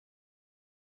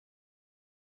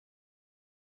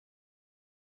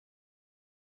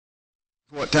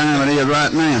What time it is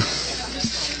right now.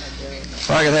 If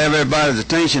I could have everybody's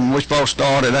attention, we're supposed to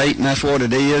start at 8, and that's what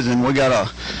it is, and we got a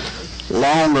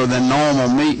longer than normal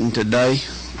meeting today,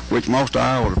 which most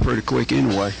hours are pretty quick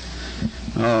anyway.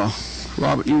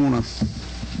 Robert, you want to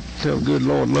tell the good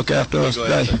Lord look after us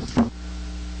today?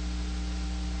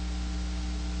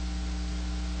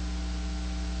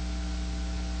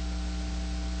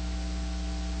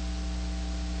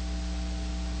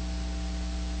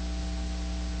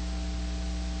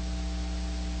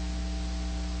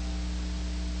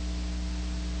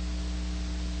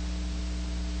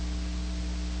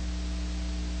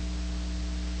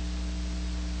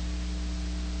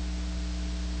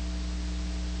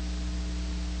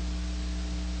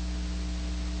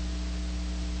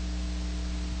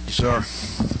 Sir,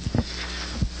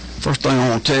 first thing I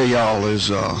want to tell y'all is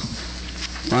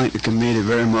thank the committee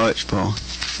very much for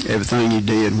everything you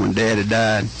did when Daddy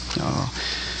died.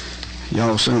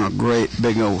 Y'all sent a great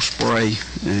big old spray,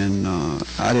 and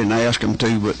I didn't ask them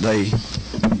to, but they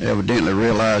evidently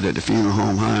realized at the funeral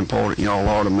home how important y'all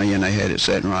are to me, and they had it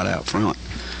sitting right out front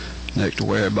next to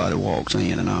where everybody walks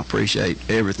in, and I appreciate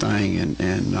everything,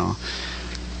 and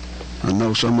I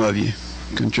know some of you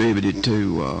contributed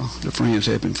to the Friends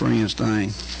Helping Friends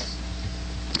thing,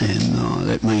 and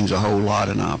that means a whole lot,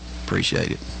 and I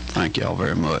appreciate it. Thank y'all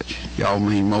very much. Y'all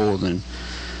mean more than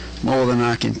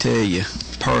I can tell you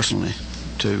personally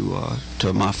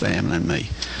to my family and me.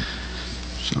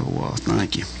 So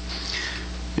thank you.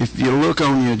 If you look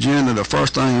on the agenda, the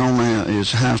first thing on there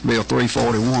is House Bill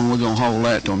 341. We're going to hold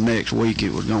that till next week.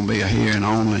 It was going to be a hearing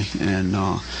only, and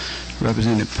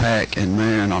Representative Pack and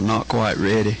Marion are not quite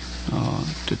ready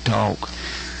to talk.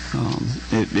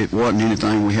 It wasn't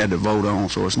anything we had to vote on,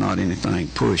 so it's not anything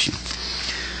pushing.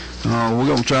 We're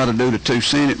going to try to do the 2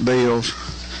 Senate bills,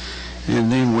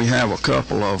 and then we have a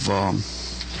couple of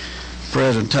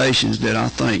presentations that I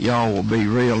think y'all will be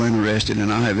real interested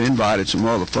in. I have invited some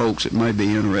other folks that may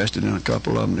be interested in a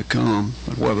couple of them to come,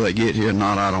 but whether they get here or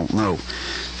not, I don't know.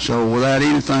 So without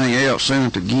anything else,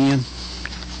 Senator Ginn,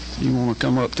 you want to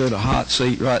come up to the hot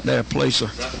seat right there, please, sir?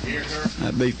 Right here, sir.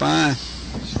 That'd be fine.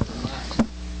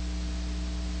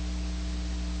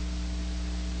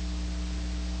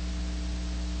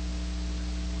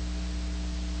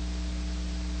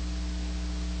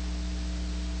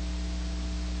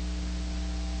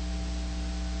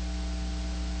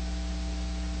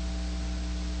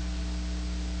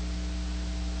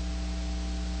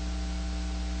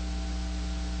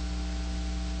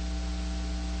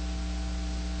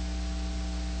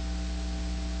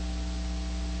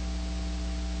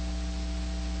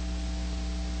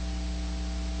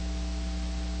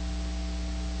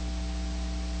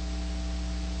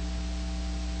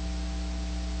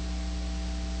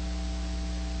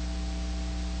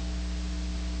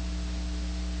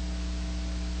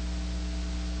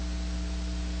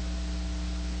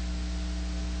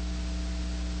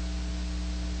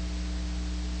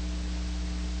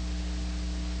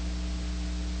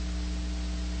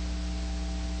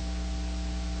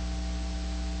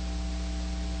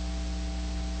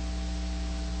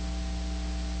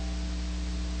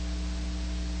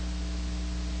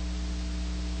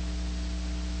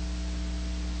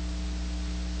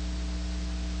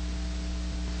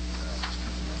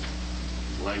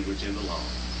 Language in the law.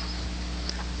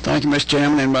 Thank you, Mr.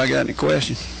 Chairman. Anybody got any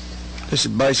questions? This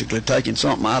is basically taking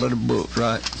something out of the book,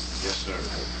 right? Yes, sir.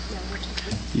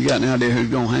 You got any idea who's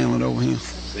going to handle it over here?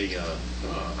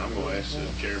 I'm going to ask the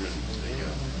chairman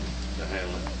to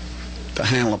handle it. To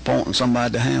handle appointing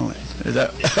somebody to handle it. Is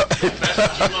that?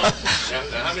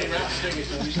 How many rap stickers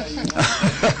did you say you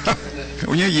want?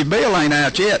 Well, your bill ain't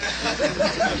out yet.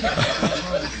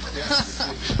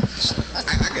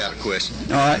 I got a question.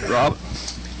 All right, Robert.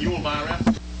 You want to buy a rap?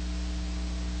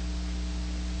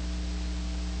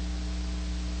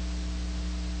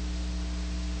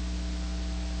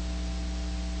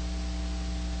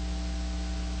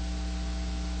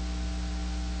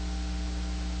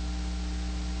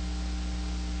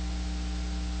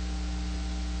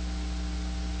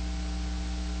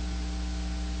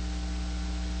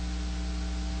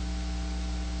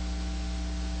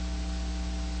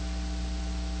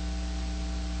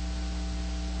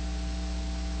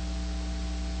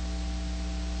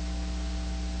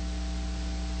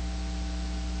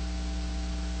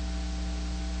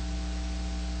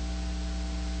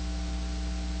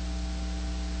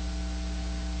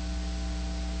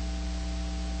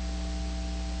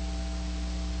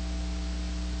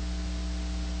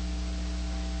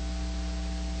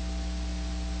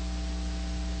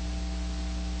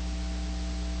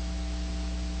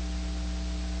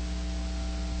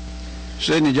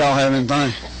 Sydney, did y'all have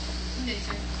anything?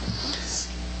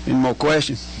 Any more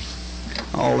questions?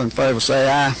 All in favor say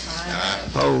aye. Aye.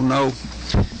 Opposed, no.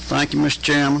 Thank you, Mr.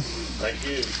 Chairman. Thank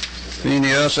you. If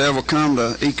any of us ever come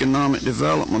to economic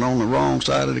development on the wrong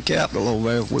side of the Capitol over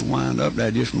there, if we wind up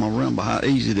there, just remember how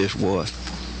easy this was.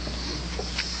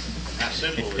 How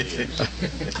simple it is.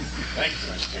 Thank you,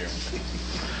 Mr. Chairman.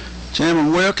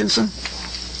 Chairman Wilkinson?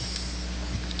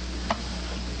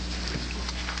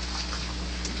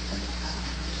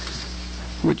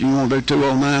 What, you want to do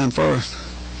 209 first?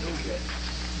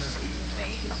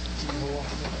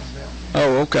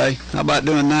 Oh, okay. How about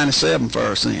doing 97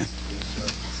 first then?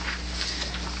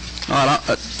 All right,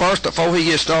 first, before he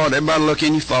gets started, everybody look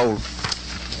in your folder.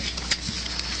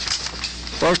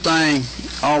 First thing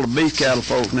all the beef cattle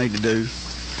folks need to do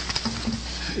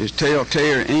is tell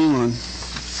Terry England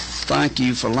thank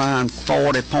you for line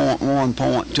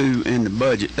 40.1.2 in the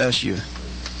budget. That's your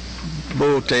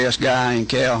bull test guy in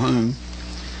Calhoun.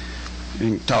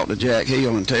 And talk to Jack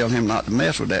Hill and tell him not to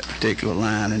mess with that particular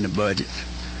line in the budget.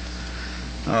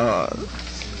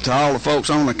 To all the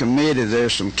folks on the committee,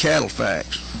 there's some cattle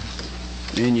facts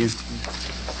in your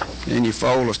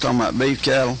folders talking about beef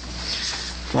cattle.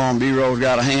 Farm Bureau's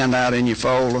got a handout in your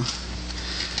folder.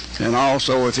 And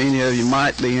also, if any of you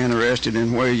might be interested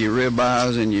in where your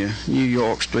ribeyes and your New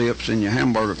York strips and your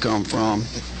hamburger come from,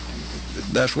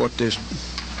 that's what this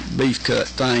beef cut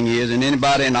thing is. And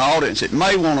anybody in the audience that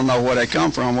may want to know where they come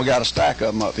from, we got a stack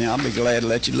of them up here. I'll be glad to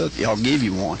let you look. I'll give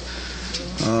you one.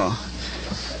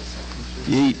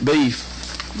 You eat beef,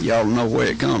 y'all know where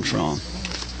it comes from.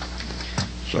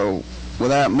 So,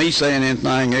 without me saying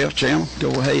anything else, Chairman,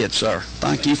 go ahead, sir.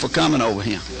 Thank you for coming over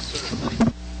here.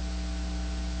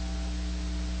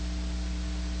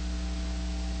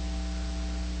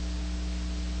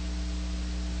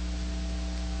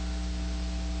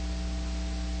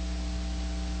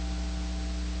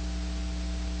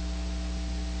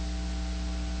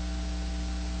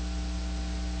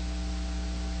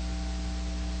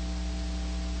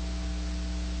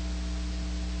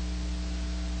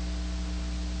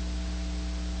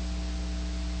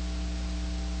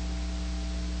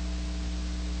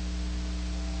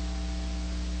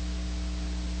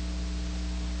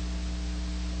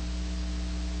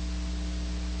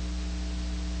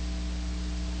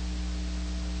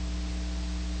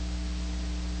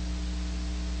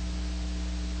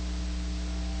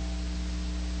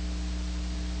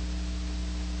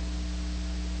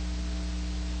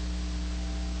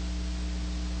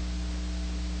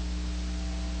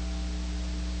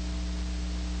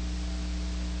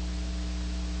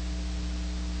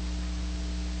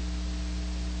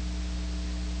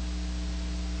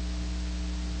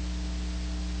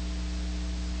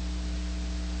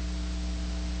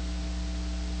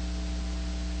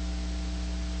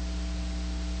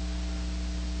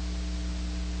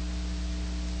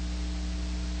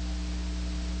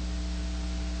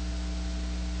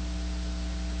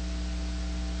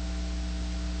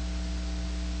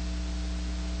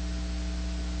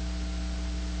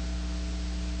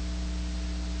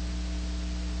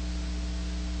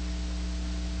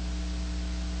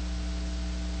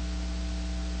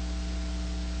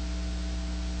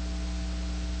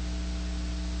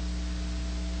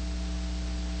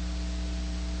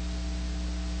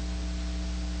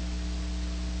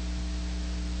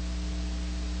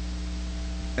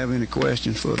 Have any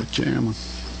questions for the chairman?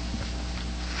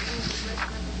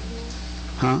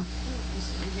 Huh? Well,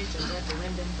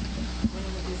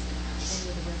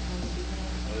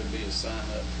 there'll be a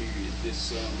sign-up period this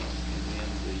summer, and then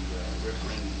the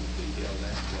referendum will be held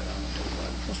after that. I don't know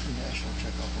what's the national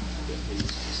checkoff on that? There'll be a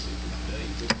specific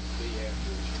date. It will be after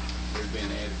there's been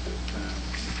adequate time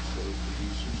for the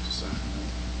users to sign up.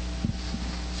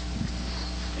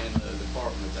 And the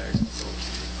Department of Agriculture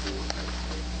report.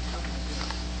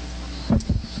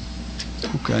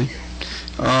 Okay.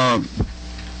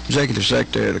 Executive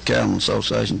Secretary of the Cattlemen's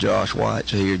Association, Josh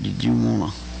White's here. Did you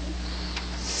want to?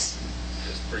 Just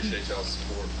appreciate y'all's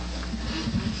support.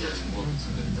 Chairman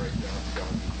Wilkinson did a great job.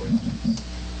 Got any questions?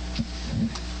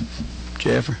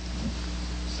 Jeffrey?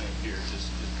 Same here. Just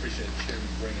appreciate the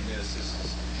chairman bringing this. This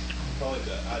is probably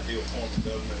the ideal form of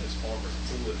government as farmers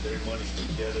pool their money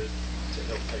together to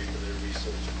help pay for their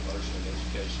research and promotion and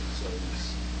education. So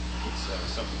it's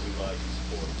something we like and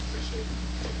support. Appreciate it.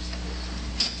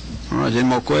 All right, any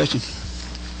more questions?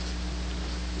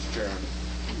 Mr. Chairman,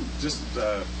 just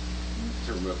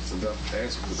Chairman Wilkinson, the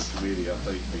answer for the committee, I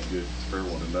think would be good for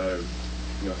everyone to know,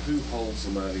 who holds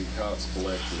the money, how it's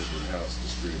collected, and how it's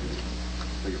distributed. I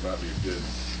think it might be a good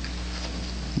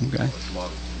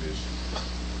commodity commission.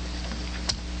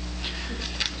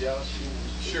 Josh?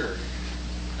 Sure.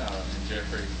 And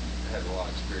Jeffrey, has a lot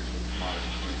of experience with commodity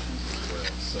commissions as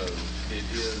well. So it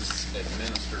is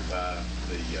administered by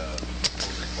the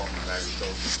Department of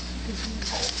Agriculture.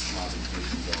 All commodity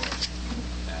commissions are.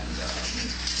 And the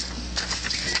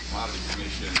commodity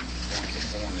commission, once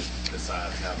appointed,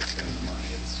 decides how to spend the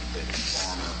money. It's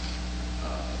farmer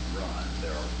run.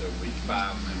 There will be 5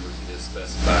 members. It is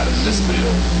specified in this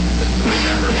bill that 3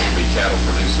 members will be cattle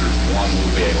producers, 1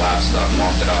 will be a livestock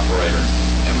market operator,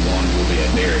 and 1 will be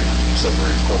a dairy. So we're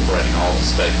incorporating all the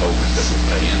stakeholders that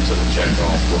will pay into the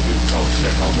checkoff, what we call the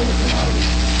checkoff of the commodity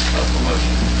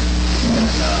promotion,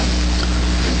 and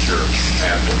ensure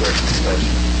adequate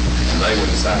representation. And they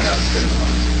will decide how to spend the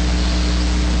money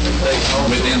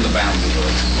within the boundaries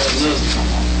of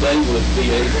they would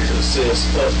be able to assess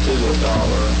up to $1 a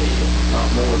head, not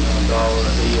more than $1 a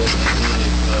head. And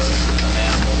if an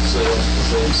animal sells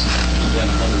possessed, then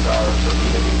 $100 per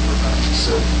head would remain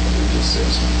subject to the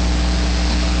assessment.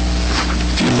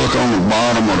 If you look on the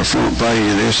bottom of the front page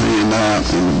of this handout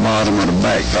and the bottom of the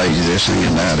back page of this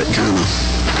handout, it kind of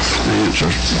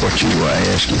answers what you were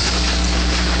asking.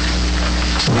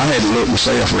 And I had to look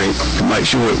myself, Rick, to make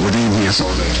sure it was in here.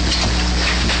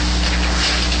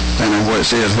 And then what it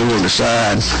says, who will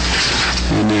decide,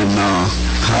 and then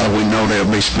how do we know they'll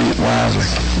be spent wisely?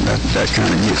 That kind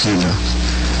of gets into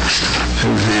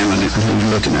who's handling it and who's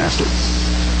looking after it.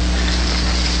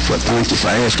 But thank you for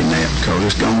asking that, because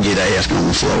it's going to get asked on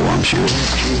the floor, I'm sure.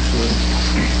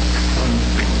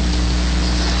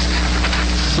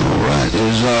 All right,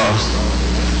 is there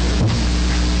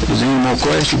any more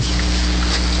questions?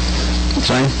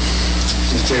 Same?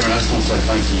 Mr. Chairman, I just want to say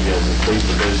thank you guys, the police,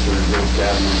 the register, and Bill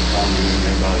Cabin, and the farmer,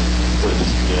 and everybody put this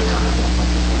together. I think it's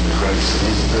going to be great for the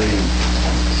industry, and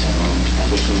I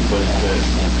wish we put it together.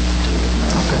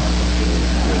 Okay.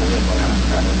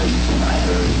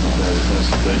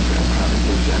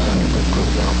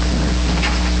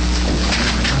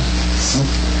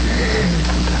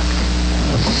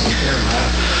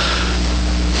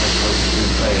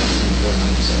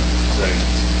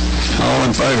 All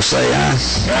in favor say aye.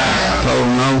 Opposed,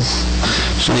 no.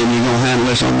 Sam, you going to handle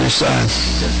this on this side?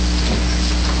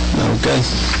 Okay.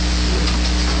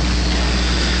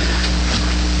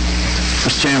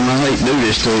 Mr. Chairman, I hate to do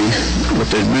this to you, but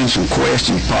there's been some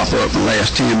questions pop up in the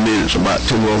last 10 minutes about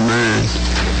 209.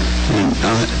 And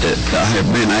I have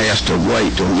been asked to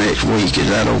wait till next week. Is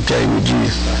that okay with you?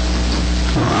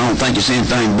 I don't think it's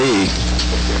anything big,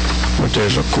 but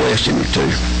there's a question or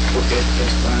two.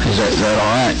 Is that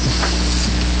all right?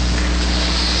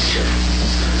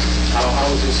 I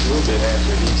was just a little bit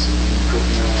after he said you put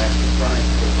me on after Frank,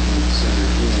 but you said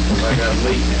because I got a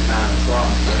meeting at 9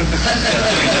 o'clock.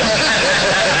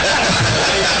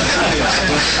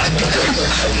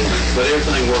 But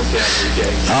everything worked out okay.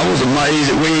 I was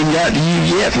amazed that we ain't got to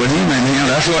you yet with him in here.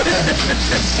 That's what.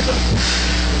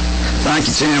 Thank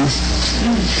you, Tim.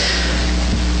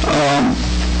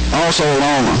 Also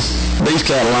along the beef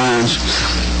cattle lines,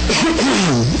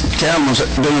 cattlemen's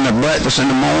doing their breakfast in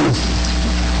the morning.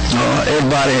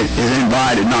 Everybody is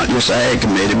invited, not just the Ag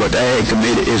Committee, but the Ag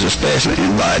Committee is especially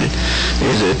invited.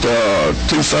 Is at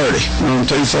 2:30, room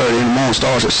 2:30 in the morning,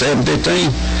 starts at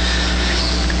 7:15.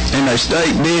 And they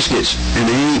steak biscuits, and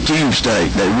they ain't cube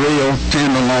steak. They real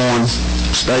tenderloin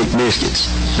steak biscuits.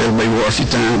 It'll be worth your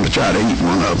time to try to eat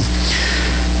one of them.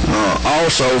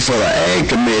 Also for the Ag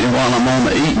Committee, while I'm on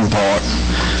the eating part,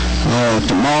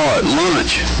 tomorrow at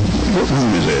lunch, what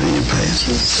room is that in, Pat?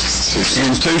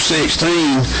 In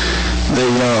 216, the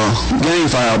game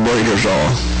fowl breeders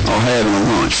are having a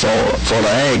lunch for the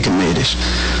Ag Committees.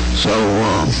 So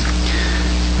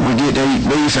we get to eat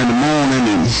beef in the morning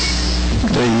and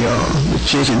the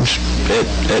chickens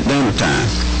at dinner time.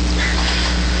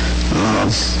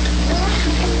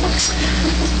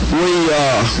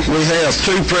 We have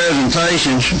 2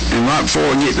 presentations, and right before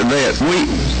we get to that,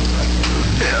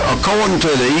 according to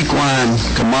the Equine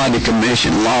Commodity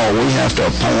Commission law, we have to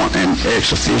appoint an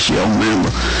ex officio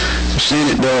member. The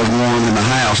Senate does one and the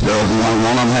House does one.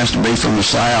 One of them has to be from the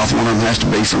South, one of them has to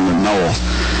be from the North.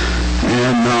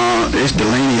 And it's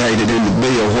delineated in the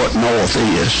bill what North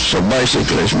is. So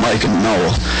basically it's Macon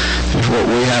North is what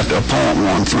we have to appoint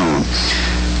one from.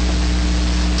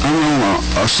 I'm going to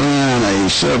assign a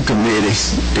subcommittee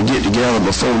to get together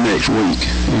before next week,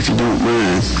 if you don't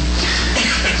mind.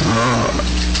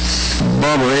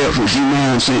 Barbara Epps, would you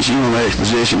mind, since you're on the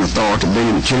exposition authority,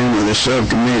 being the chairman of this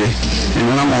subcommittee? And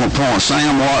then I'm going to appoint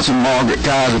Sam Watson, Margaret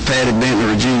Kaiser, Patty Bentley,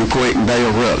 Regina Quick, and Dale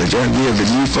Rutledge. That'll give the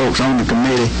new folks on the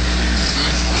committee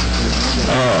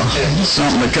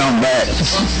something to come back,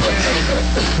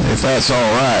 if that's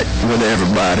all right with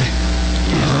everybody.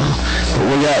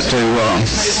 we got to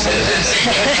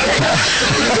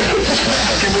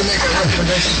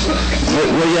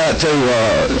we got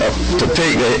to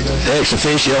pick the ex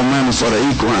officio member for the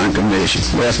Equine Commission.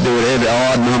 We have to do it every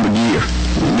odd numbered year,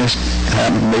 and this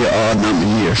happens to be an odd numbered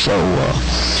year. So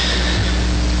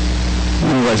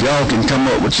anyway, if y'all can come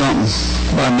up with something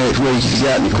by next week, if you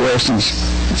got any questions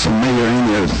from me or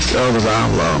any of the others,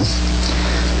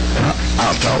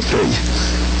 I'll talk to you.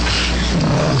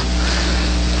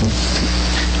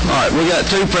 All right, we got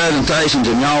two presentations,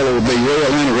 and y'all will be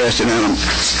real interested in them.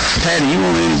 Patty, you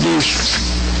want to introduce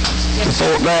the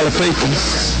Fort Valley people?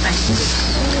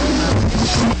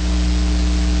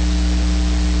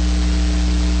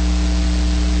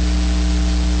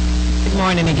 Good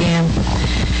morning again.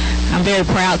 I'm very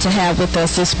proud to have with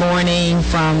us this morning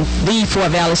from the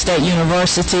Fort Valley State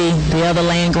University, the other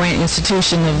land-grant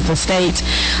institution of the state,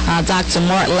 Dr.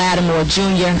 Mark Lattimore,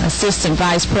 Jr., Assistant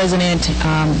Vice President,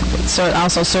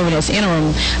 also serving as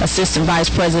Interim Assistant Vice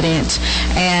President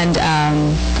and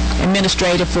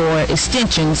Administrator for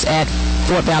Extensions at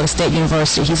Fort Valley State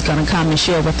University. He's going to come and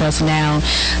share with us now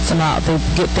some of the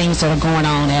good things that are going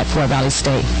on at Fort Valley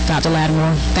State. Dr.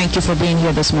 Lattimore, thank you for being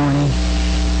here this morning.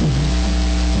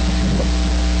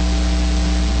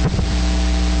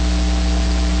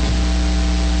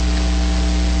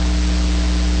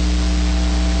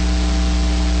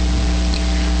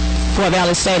 Fort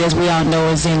Valley State, as we all know,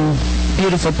 is in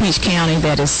beautiful Peach County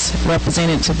that is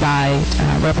represented by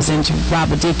Representative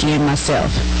Robert Dickey and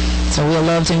myself. So we'd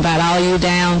love to invite all of you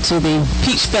down to the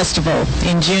Peach Festival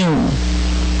in June.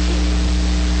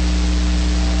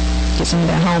 Get some of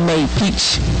that homemade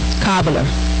peach cobbler.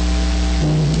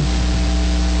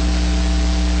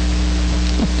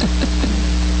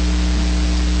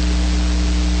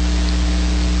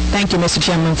 Thank you, Mr.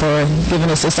 Chairman, for giving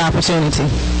us this opportunity.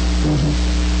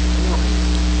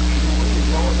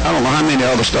 I don't know how many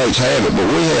other states have it, but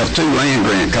we have two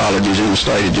land-grant colleges in the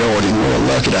state of Georgia, and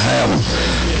we're lucky to have them,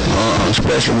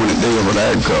 especially when it deals with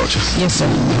agriculture. Yes, sir.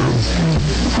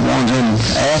 One's in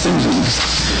Athens, and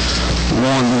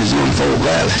one is in Fort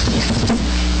Valley.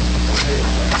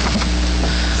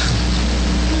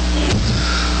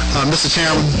 Mr.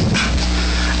 Chairman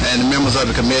and the members of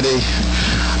the committee,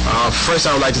 first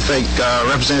I would like to thank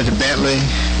Representative Bentley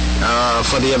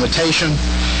for the invitation,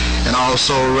 and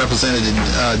also Representative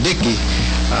Dickey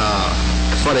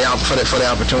for the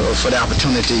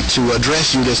opportunity to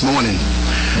address you this morning.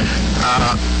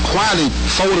 While the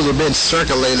folders have been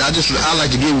circulated, I'd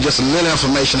like to give you just a little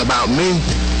information about me.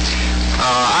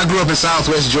 I grew up in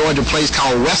Southwest Georgia, a place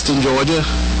called Western Georgia.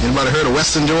 Anybody heard of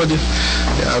Western Georgia?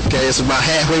 Okay, it's about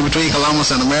halfway between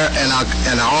Columbus and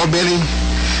Albany.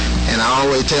 And I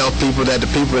always tell people that the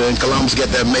people in Columbus get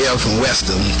their mail from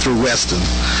Western, through Western.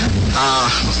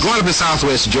 Growing up in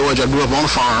Southwest Georgia, I grew up on a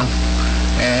farm,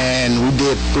 and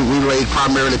we raised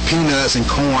primarily peanuts and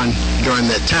corn during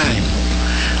that time.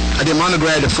 I did my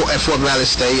undergrad at Fort Valley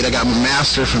State. I got my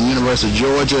master's from University of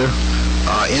Georgia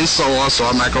in soil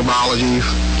microbiology.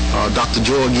 Dr.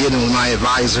 Joel Giddens was my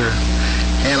advisor,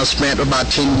 and I spent about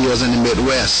 10 years in the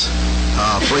Midwest.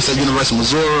 First at University of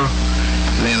Missouri,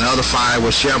 and then the other 5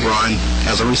 was Chevron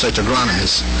as a research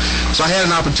agronomist. So I had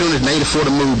an opportunity in '84 to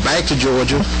move back to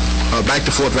Georgia, back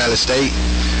to Fort Valley State.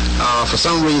 For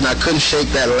some reason, I couldn't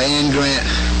shake that land grant,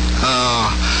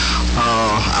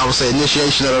 I would say,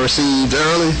 initiation that I received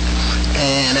early.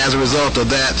 And as a result of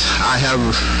that, I have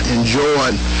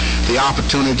enjoyed the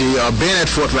opportunity of being at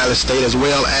Fort Valley State, as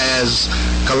well as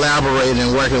collaborating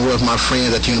and working with my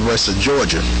friends at the University of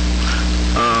Georgia.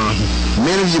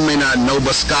 Many of you may not know,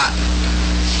 but Scott,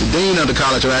 the Dean of the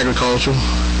College of Agriculture,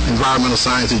 Environmental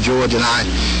Science at Georgia, and I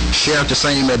shared the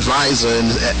same advisor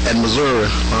at Missouri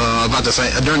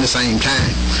during the same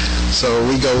time. So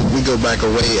we go back a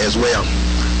way as well.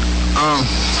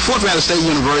 Fort Valley State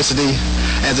University,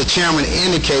 as the chairman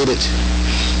indicated,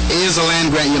 is a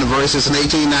land-grant university. It's an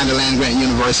 1890 land-grant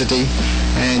university,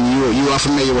 and you are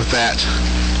familiar with that.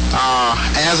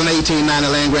 As an 1890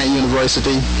 land-grant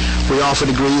university, we offer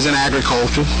degrees in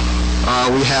agriculture.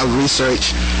 We have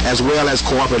research as well as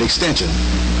corporate extension.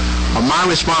 My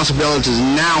responsibilities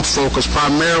now focus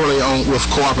primarily with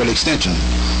corporate extension.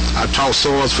 I've taught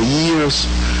soils for years,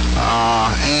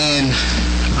 and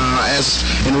as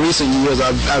in recent years,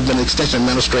 I've been extension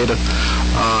administrator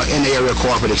in the area of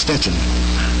corporate extension.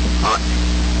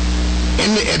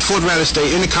 At Fort Valley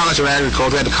State, in the College of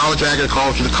Agriculture, at the College of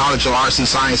Agriculture, the College of Arts and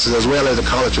Sciences, as well as the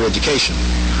College of Education.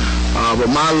 But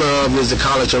my love is the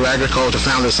College of Agriculture,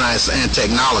 Foundry Science, and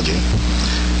Technology.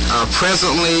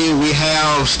 Presently, we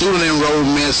have student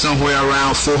enrollment somewhere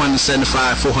around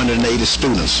 475, 480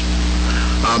 students.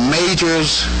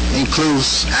 Majors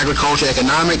includes agriculture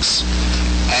economics,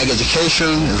 ag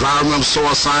education, environmental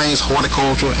soil science,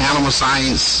 horticulture, animal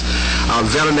science,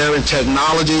 veterinary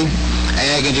technology,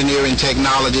 ag engineering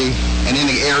technology, and in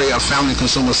the area of family and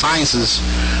consumer sciences,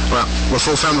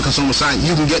 for family and consumer science,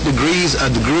 you can get a BS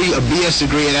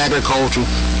degree in agriculture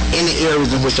in the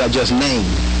areas in which I just named.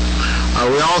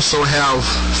 We also have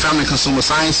family and consumer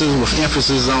sciences with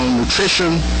emphasis on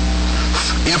nutrition,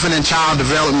 infant and child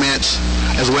development,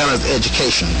 as well as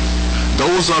education.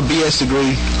 Those are BS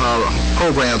degree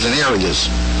programs and areas.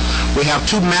 We have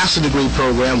 2 master degree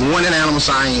programs, one in animal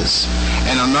science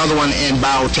and another one in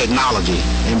biotechnology.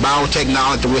 In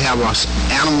biotechnology, we have an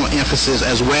animal emphasis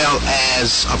as well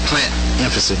as a plant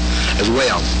emphasis as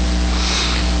well.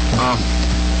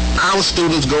 Our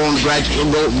students go on to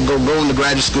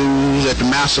graduate schools at the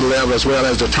master level as well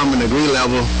as the terminal degree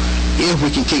level if we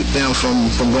can keep them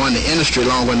from going to industry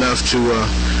long enough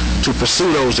to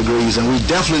pursue those degrees. And we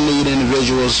definitely need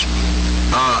individuals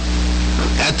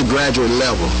at the graduate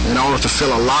level in order to fill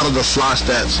a lot of the slots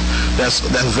that's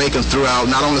vacant throughout,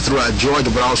 not only throughout Georgia,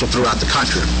 but also throughout the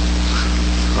country.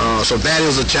 So that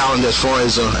is a challenge as far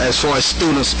as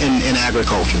students in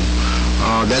agriculture.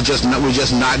 We're just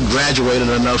not graduating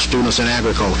enough students in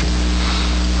agriculture.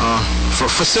 For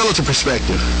facility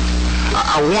perspective,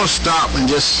 I want to stop and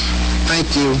just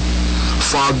thank you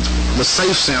for the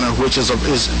Safe Center, which is a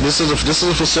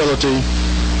facility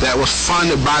that was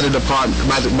funded by the department,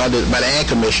 by the Ag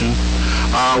Commission.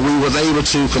 We were able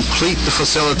to complete the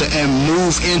facility and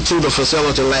move into the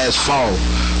facility last fall.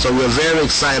 So we're very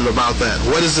excited about that.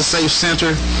 What is the Safe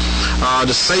Center?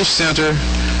 The Safe Center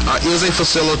is a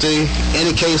facility in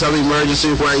the case of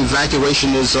emergency where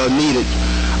evacuation is needed.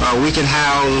 We can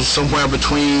house somewhere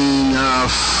between,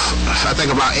 I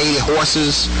think about 80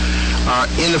 horses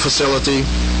in the facility.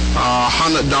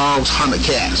 100 dogs, 100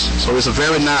 cats. So it's a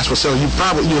very nice facility.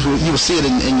 You will see it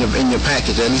in your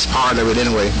package, at least part of it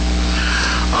anyway.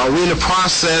 We're in the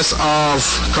process of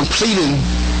completing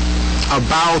a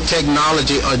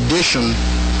biotechnology addition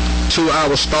to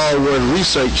our Starwood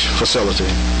research facility.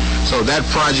 So that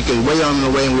project is way on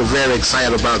the way, and we're very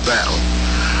excited about that.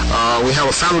 We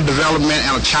have a family development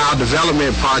and a child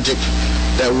development project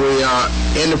that we are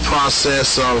in the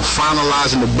process of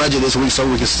finalizing the budget this week so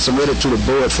we can submit it to the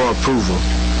board for approval.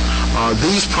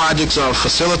 These projects are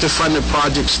facility-funded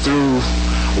projects through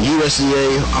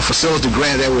USDA, a facility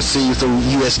grant that we received through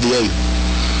USDA.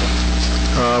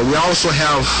 We also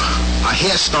have a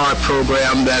Head Start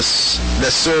program that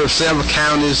serves several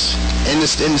counties in the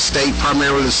state,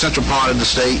 primarily the central part of the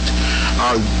state.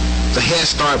 The Head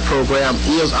Start program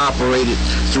is operated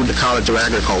through the College of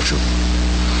Agriculture.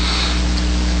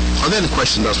 Are there any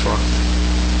questions thus far?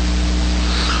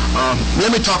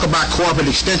 Let me talk about cooperative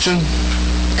extension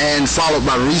and followed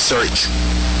by research.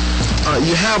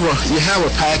 You have a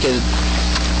packet,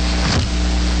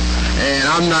 and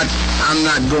I'm not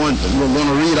going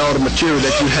to read all the material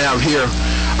that you have here.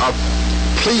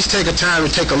 Please take a time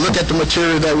and take a look at the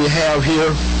material that we have here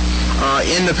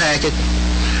in the packet.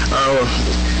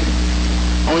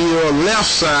 On your left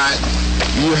side,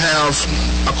 you have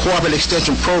a cooperative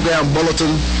extension program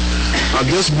bulletin.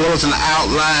 This bulletin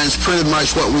outlines pretty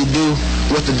much what we do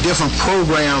with the different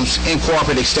programs in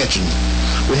cooperative extension.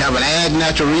 We have an ag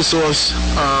natural resource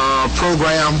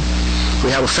program.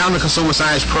 We have a family consumer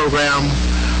science program,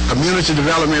 community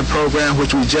development program,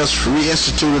 which we just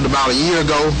reinstituted about a year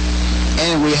ago,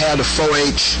 and we have the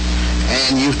 4-H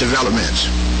and youth development.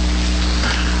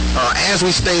 As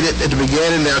we stated at the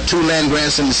beginning, there are 2 land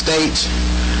grants in the state.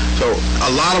 So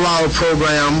a lot of our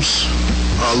programs,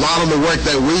 a lot of the work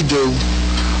that we do,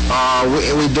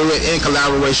 we do it in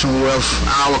collaboration with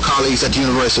our colleagues at the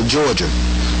University of Georgia,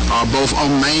 both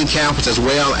on main campus as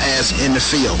well as in the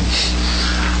field.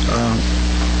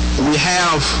 We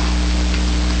have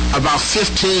about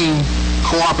 15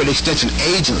 cooperative extension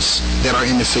agents that are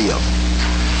in the field.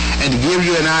 And to give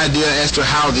you an idea as to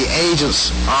how the agents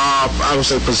are, I would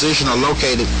say, positioned or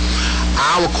located,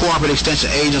 our cooperative extension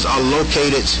agents are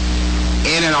located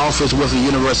in an office with the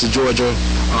University of Georgia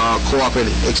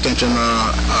cooperative extension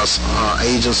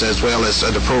agents as well as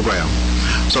the program.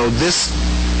 So this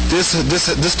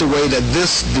the way that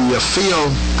the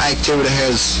field activity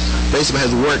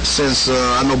has worked since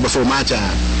I know before my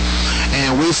time,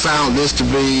 and we found this to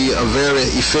be a very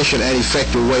efficient and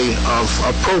effective way of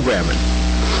programming.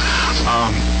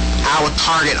 Our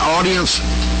target audience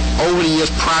over the years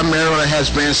primarily has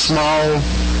been small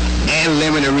and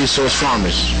limited resource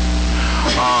farmers,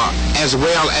 as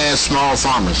well as small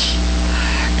farmers.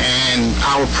 And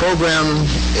our program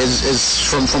is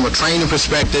from a training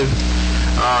perspective,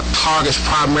 targets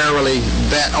primarily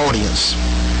that audience.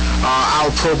 our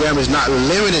program is not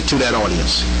limited to that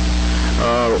audience.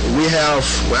 We have,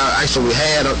 well, actually we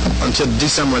had until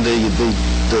December the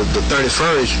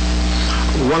 31st,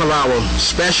 one of our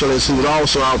specialists who was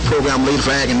also our program leader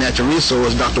for Ag and Natural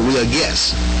Resources, Dr. Will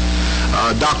Getz.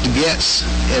 Dr. Getz,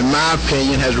 in my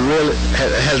opinion, has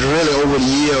really over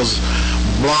the years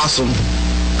blossomed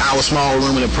our small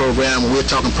ruminant program. We're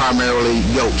talking primarily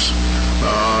goats.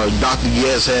 Dr.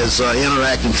 Getz has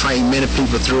interacted and trained many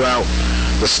people throughout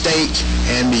the state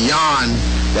and beyond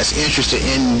that's interested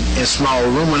in small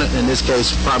ruminant, in this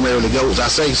case primarily goats. I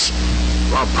say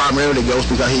primarily goats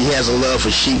because he has a love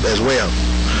for sheep as well.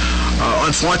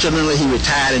 Unfortunately, he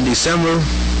retired in December,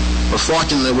 but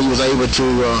fortunately we was able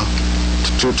to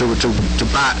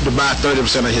buy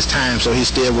 30% of his time, so he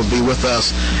still will be with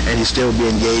us and he still will be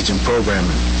engaged in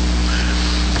programming.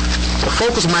 The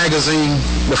Focus magazine,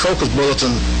 the Focus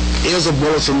Bulletin, is a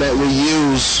bulletin that we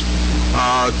use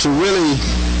to really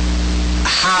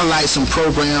highlight some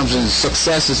programs and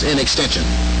successes in extension.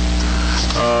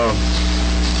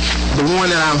 The one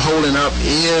that I'm holding up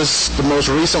is the most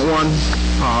recent one.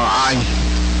 I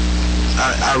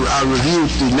reviewed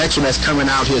the next one that's coming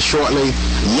out here shortly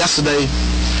yesterday.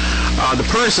 The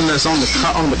person that's on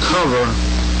the cover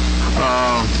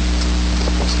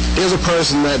is a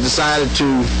person that decided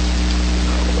to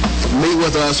meet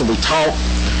with us, and we talked,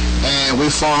 and we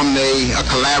formed a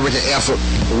collaborative effort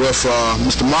with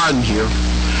Mr. Martin here.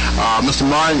 Mr.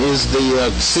 Martin is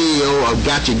the CEO of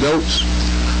Got Your Goats.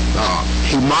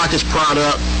 He markets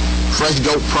product, fresh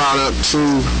goat product,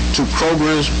 to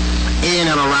Kroger's in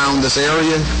and around this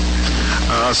area.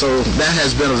 So that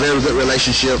has been a very good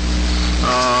relationship.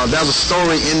 There's a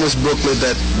story in this booklet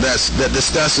that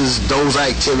discusses those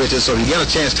activities. So if you get a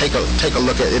chance, take a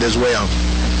look at it as well.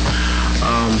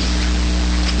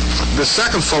 The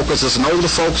second focus is an older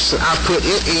focus. I put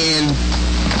it in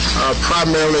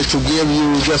primarily to give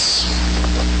you just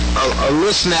a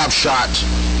little snapshot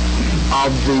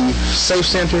of the Safe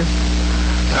Center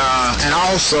and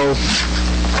also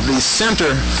the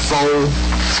centerfold.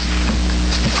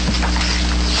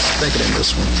 Think it in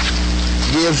this one.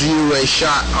 Gives you a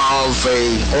shot of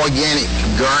a organic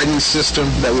gardening system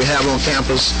that we have on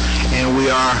campus, and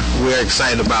we're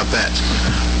excited about that.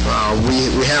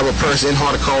 We have a person in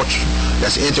horticulture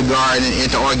that's into gardening,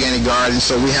 into organic gardening,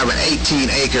 so we have an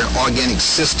 18-acre organic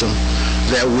system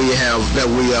that we have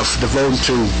devoted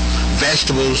to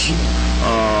vegetables,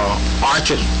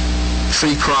 orchard,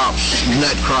 tree crops,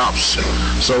 nut crops.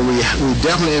 So we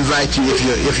definitely invite you,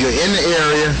 if you're in the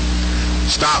area,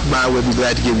 stop by. We'll be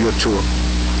glad to give you a tour.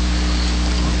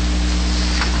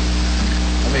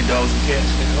 How many dogs and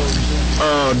cats can hold yourself?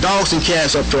 Dogs and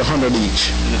cats up to 100 each.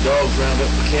 And the dogs round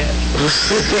up the cats?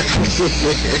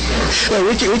 Well,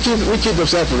 we keep them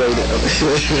separated.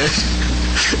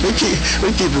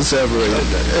 we keep them separated.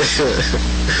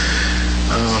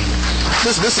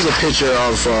 This is a picture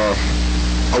of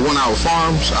one of our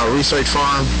farms, our research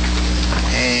farm,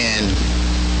 and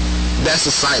that's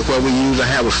the site where we usually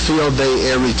have a field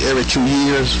day every 2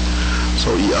 years.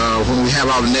 So when we have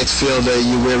our next field day,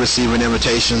 you will receive an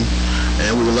invitation,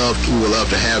 and we would love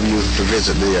to have you to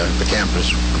visit the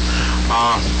campus.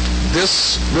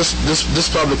 This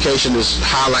publication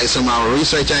highlights some of our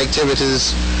research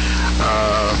activities.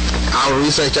 Our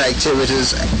research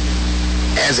activities,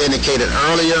 as indicated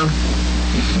earlier,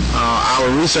 our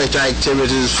research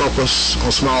activities focus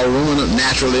on small ruminants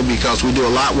naturally because we do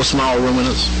a lot with small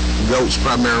ruminants, goats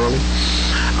primarily.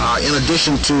 In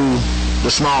addition to the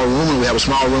small ruminant, we have a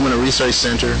small ruminant research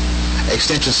center,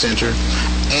 extension center,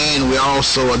 and we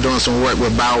also are doing some work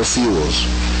with biofuels,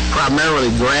 primarily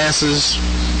grasses,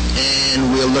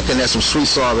 and we're looking at some sweet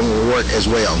sorghum work as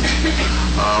well.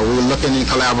 We're looking in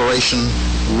collaboration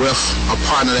with a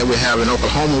partner that we have in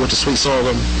Oklahoma with the sweet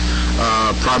sorghum.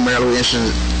 Primarily we're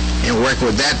interested in working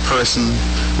with that person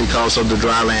because of the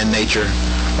dryland nature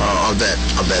of that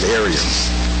area.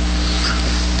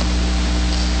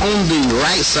 On the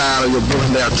right side of your book,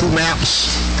 there are two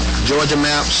maps, Georgia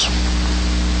maps.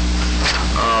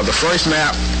 The first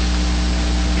map,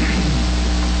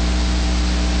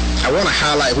 I want to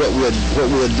highlight what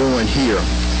we're doing here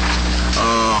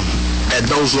at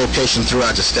those locations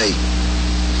throughout the state.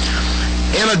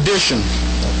 In addition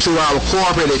to our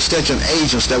cooperative extension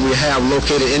agents that we have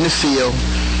located in the field,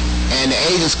 and the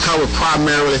agents cover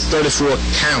primarily 34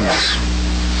 counties,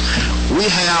 we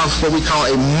have what we call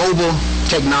a mobile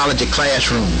technology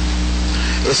classroom.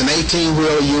 It's an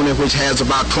 18-wheel unit which has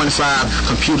about 25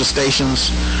 computer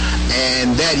stations,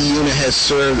 and that unit has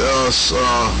served us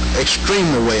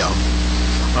extremely well.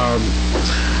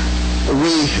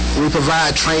 we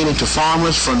provide training to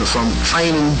farmers from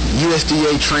training,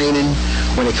 USDA training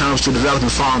when it comes to developing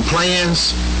farm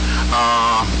plans.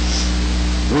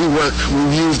 We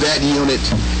use that unit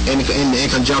in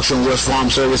conjunction with Farm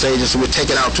Service Agency. We take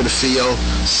it out to the field,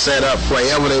 set up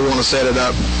wherever they want to set it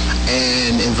up,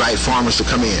 and invite farmers to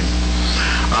come in.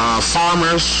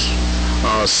 Farmers,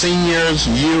 seniors,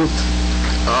 youth,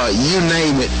 you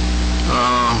name it.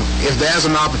 If there's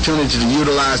an opportunity to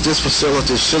utilize this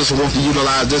facility, citizens want to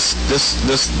utilize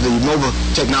the mobile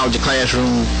technology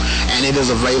classroom, and it is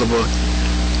available,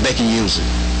 they can use it.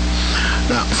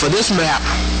 Now, for this map,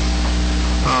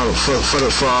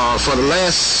 for the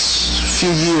last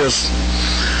few years,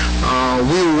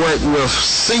 we worked with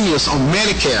seniors on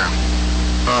Medicare,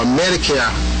 on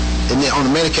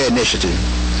the Medicare initiative,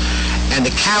 and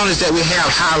the counties that we have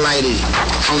highlighted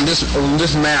on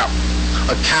this map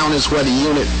are counties where the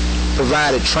unit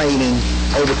provided training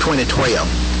over 2012.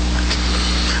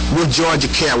 With Georgia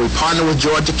Care, we partnered with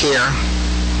Georgia Care,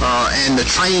 and the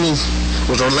training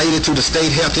was related to the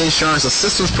State Health Insurance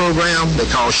Assistance Program they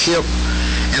call SHIP,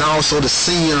 and also the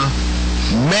Senior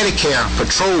Medicare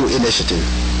Patrol Initiative.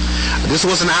 This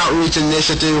was an outreach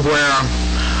initiative where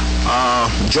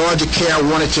Georgia Care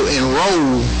wanted to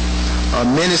enroll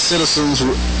many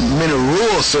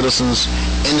rural citizens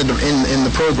in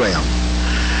the program.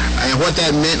 And what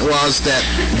that meant was that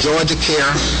Georgia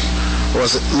Care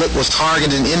was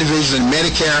targeting individuals in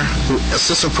Medicare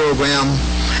assistance program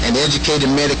and educated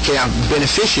Medicare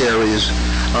beneficiaries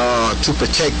to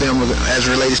protect them as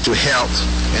relates to health,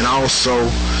 and also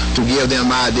to give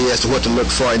them ideas to what to look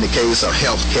for in the case of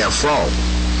health care fraud.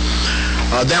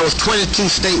 There was 22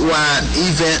 statewide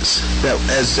events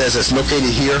as it's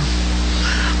located here,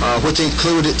 which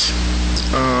included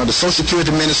the Social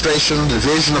Security Administration, the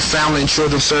Division of Family and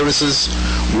Children Services,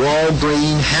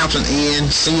 Walgreens, Hampton Inn,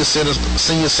 senior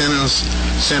centers,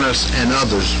 and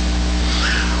others.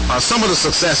 Some of the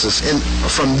successes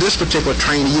from this particular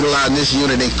training utilizing this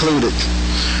unit included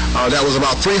that was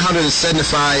about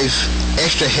 375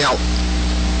 extra help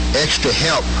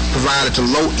provided to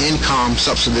low-income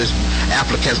subsidy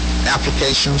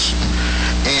applications,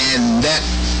 and that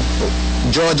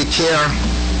Georgia Care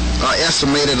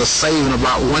estimated a saving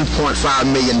about $1.5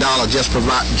 million just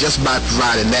by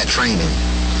providing that training.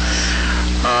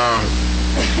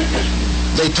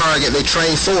 They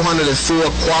train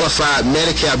 404 qualified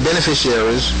Medicare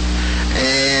beneficiaries,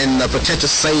 and the potential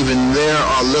saving there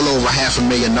are a little over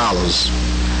 $500,000.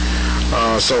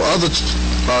 So other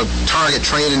target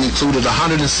training included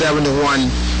 171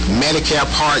 Medicare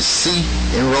Part C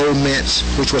enrollments,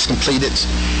 which was completed,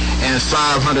 and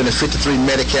 553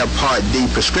 Medicare Part D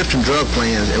prescription drug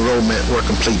plans enrollment were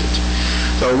completed.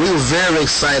 So we were very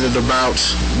excited about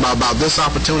this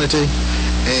opportunity,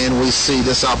 and we see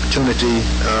this opportunity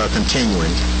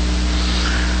continuing.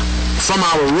 From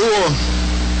our rural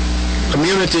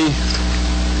community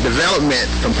development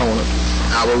component,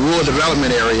 our rural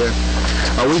development area,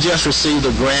 we just received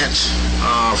a grant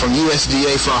from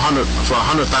USDA for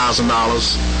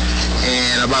 $100,000,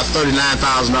 and about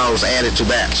 $39,000 added to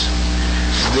that.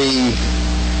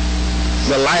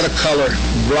 The lighter color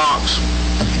blocks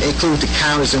include the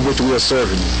counties in which we are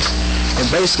serving,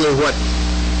 and basically what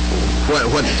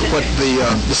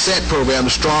the SET program, the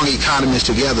Strong Economies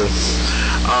Together,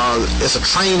 it's a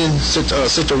training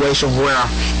situation where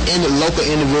local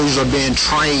individuals are being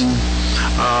trained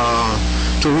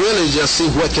to really just see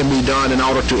what can be done in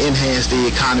order to enhance the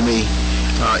economy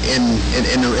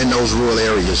in those rural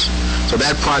areas. So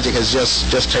that project has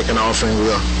just taken off, and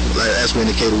as we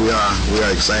indicated, we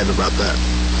are excited about that.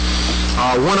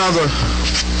 One other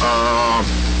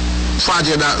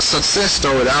project success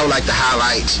story that I would like to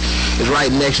highlight is right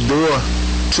next door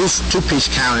to Peach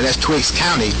County. That's Twiggs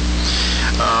County.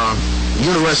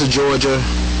 University of Georgia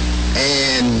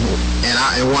and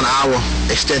one of our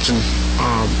extension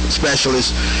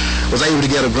specialists was able to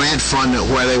get a grant funded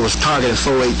where they was targeting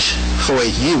 4-H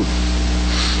youth.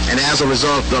 And as a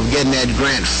result of getting that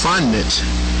grant funded,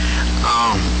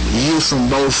 youth from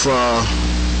both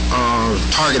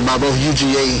targeted by both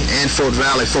UGA and Fort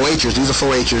Valley 4-Hers, these are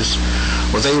 4-Hers,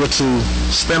 was able to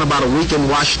spend about a week in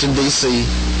Washington, D.C.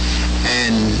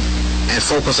 and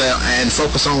focus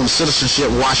on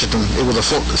Citizenship Washington. It was a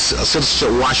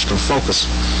Citizenship Washington focus.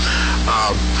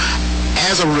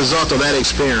 As a result of that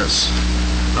experience,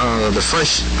 the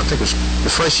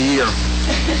first year,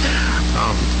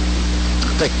 I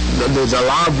think the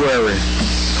library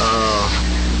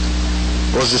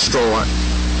was destroyed.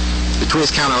 The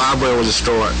Twiggs County Library was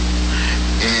destroyed,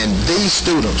 and these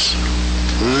students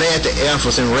led the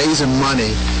efforts in raising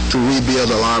money to rebuild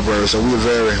the library. So we're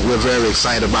very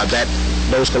excited about that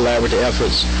those collaborative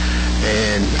efforts.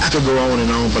 And I could go on and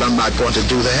on, but I'm not going to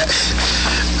do that.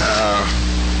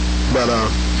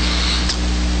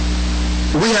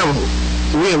 We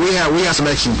have some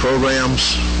excellent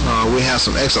programs. We have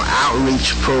some excellent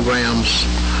outreach programs.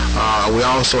 We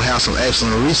also have some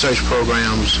excellent research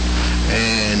programs,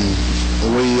 and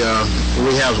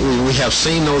we have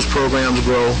seen those programs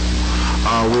grow.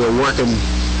 We are working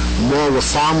more with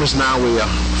farmers now.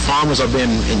 Farmers are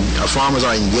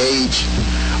engaged.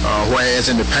 Whereas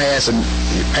in the past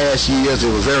years,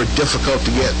 it was very difficult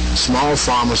to get small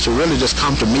farmers to really just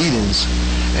come to meetings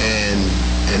and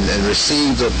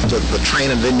receive the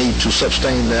training they need to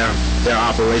sustain their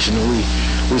operation. And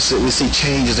we see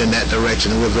changes in that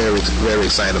direction, and we're very, very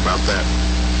excited about that.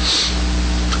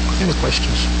 Any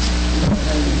questions?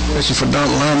 Question for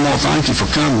Dr. Lattimore. Thank you for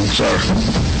coming, sir.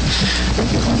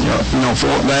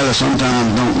 Fort Valley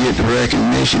sometimes don't get the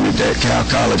recognition that Cal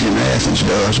College in Athens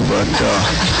does, but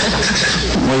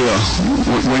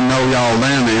we know y'all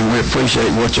down there, and we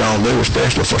appreciate what y'all do,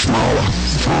 especially for smaller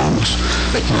farmers.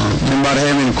 Anybody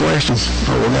have any questions?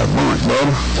 Oh, we got a bunch,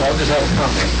 brother. So I just have a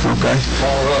comment. Okay.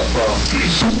 Follow up,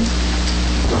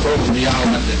 the program y'all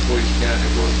had in Queens County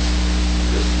was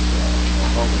just a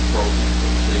home program for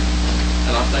the season.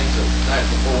 And I think the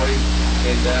National 4-H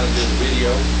came down and did a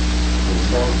video as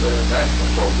part of the national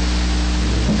program.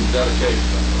 The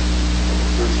dedication of a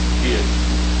group of kids.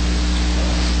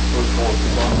 Look forward to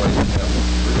fundraising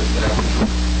efforts to establish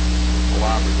a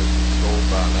library that's controlled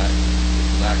by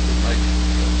an active nation.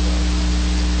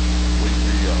 We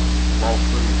lost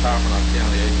through retirement our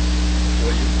county agent,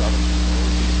 Williams. I don't know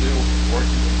if he's still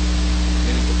working in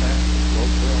any capacity,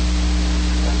 Roseville.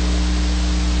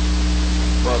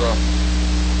 But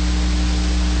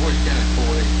Boise County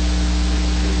 4-H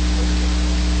is a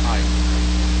high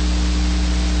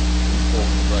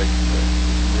organization that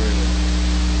really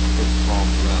puts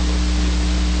farms around those kids.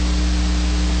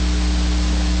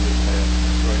 Just have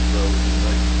great roads, and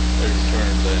they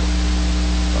return that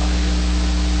by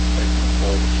taking a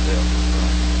forward step.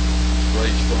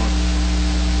 Great fun.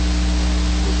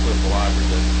 We put the library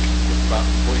that was about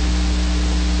complete.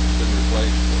 It's been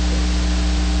replaced with a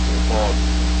applaud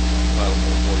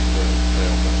Lattimore what he said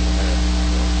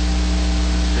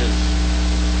his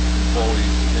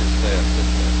employees and his staff that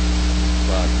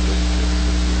provide leadership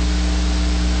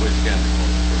which can be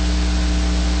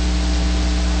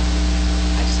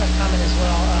I just have a comment as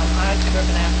well. I grew up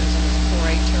in Athens and was a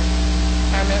 4-H'er.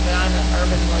 I remember that I'm an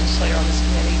urban legislator on this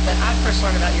committee, but I first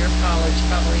learned about your college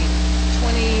probably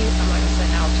 20, I'm not going to say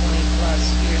now, 20 plus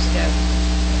years ago,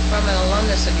 from an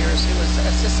alumnus of yours who was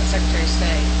Assistant Secretary of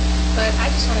State. But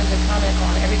I just wanted to comment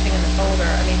on everything in the folder.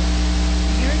 I mean,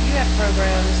 you have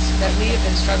programs that we have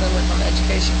been struggling with on the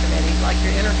Education Committee, like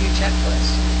your interview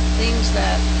checklist, things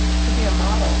that could be a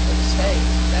model for the state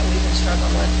that we've been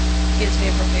struggling with, kids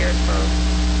being prepared for,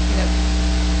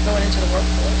 going into the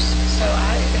workforce. So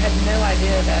I had no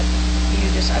idea that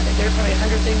I think there are probably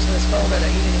 100 things in this folder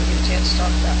that you didn't even get a chance to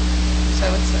talk about. So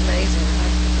it's amazing. I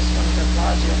just wanted to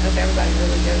applaud you. I hope everybody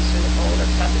really goes through the folder,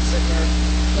 because I've been sitting there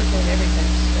looking at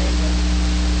everything. It's amazing.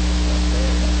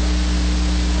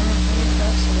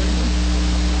 Absolutely.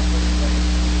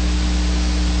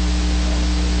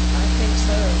 I think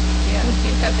so. Yeah,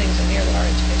 you've got things in here that our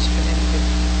Education Committee could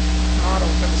model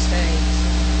for the state. So,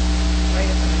 great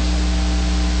information.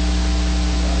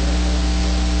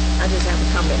 I just have a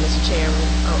comment, Mr. Chairman.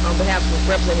 On behalf of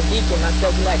Representative Deacon,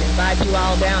 myself, would like to invite you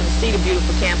all down to see the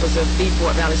beautiful campus of the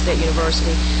Fort Valley State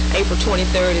University. April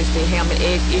 23rd is the Ham and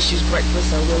Egg Issues Breakfast,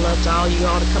 so we'd love to all you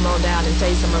all to come on down and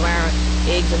taste some of our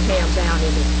eggs and ham down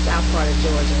in the south part of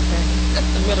Georgia, okay?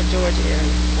 The middle Georgia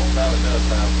area. Fort Valley does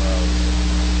have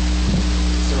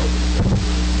facilities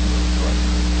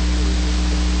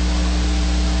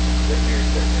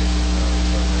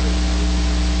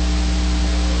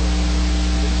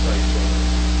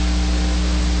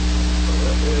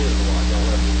it is a lot. Y'all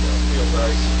have the field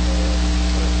days,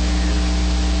 a few years,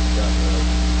 got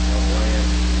land,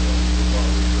 a lot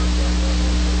of research on that,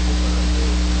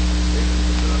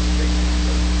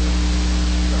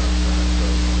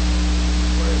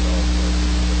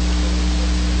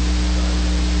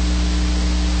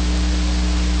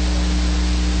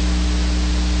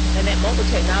 And that mobile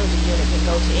technology unit can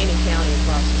go to any county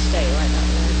across the state, right now.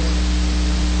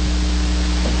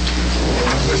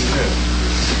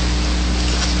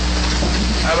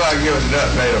 How about giving an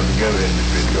update on the government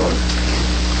industry in Georgia?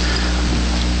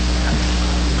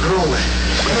 Growing.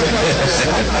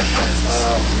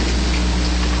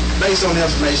 Based on the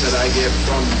information that I get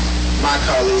from my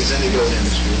colleagues in the goat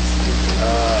industry,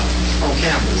 on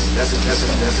campus, that's in the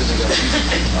goat.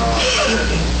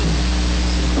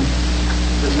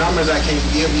 the numbers I can't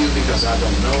give you because I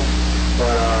don't know,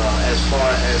 but as far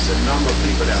as the number of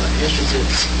people that are interested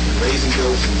in raising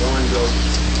goats and growing goats,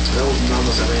 those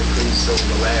numbers have increased over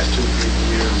the last 2-3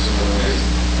 years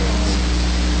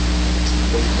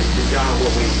beyond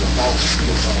what we thought 5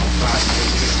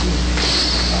 years ago.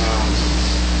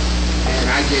 And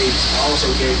I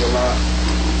also gave a lot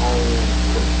on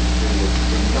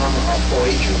the number of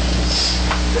 4-H'ers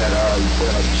that are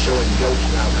showing goats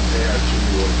now compared to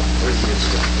 3 years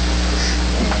ago.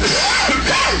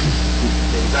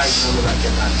 The exact numbers I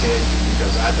cannot tell you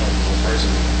because I don't know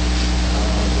personally,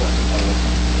 but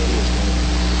it is going.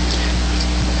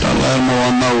 Dr. Lattimore,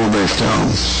 I know that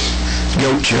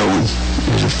goat showing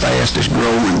is the fastest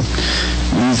growing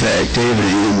youth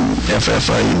activity in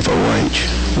FFA and 4-H.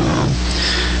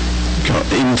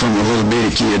 Even from the little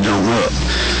bitty kids on up.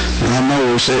 And I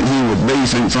know we're sitting here with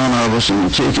beef in front of us and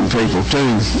the chicken people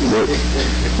too, but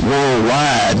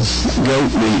worldwide,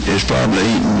 goat meat is probably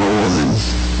eaten more than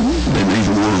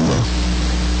either one of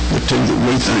the two that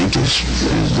we think is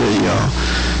the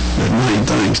main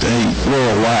things to eat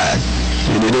worldwide.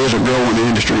 And it is a growing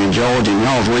industry in Georgia, and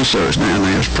y'all's research down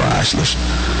there is priceless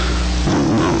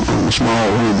on the small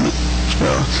ruminant.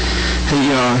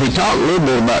 He talked a little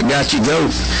bit about got your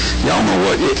goat. Y'all know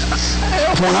what,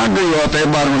 when I grew up,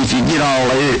 everybody, if you get all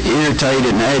irritated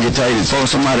and agitated for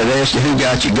somebody to ask you who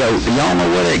got your goat, y'all know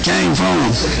where that came from?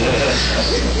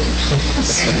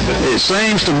 It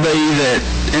seems to be that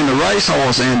in the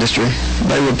racehorse industry,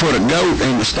 they would put a goat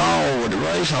in the stall with the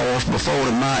racehorse before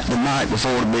the night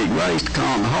before the big race to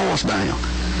calm the horse down.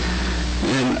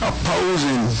 And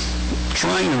opposing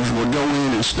trainers would go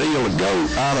in and steal a goat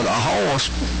out of the horse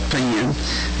pen,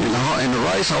 and the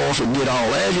racehorse would get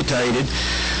all agitated,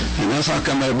 and that's how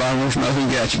come everybody wants to know who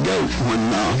got your goat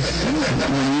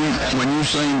when you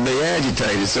seem to be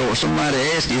agitated. So if somebody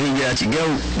asks you who got your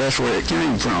goat, that's where it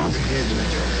came from.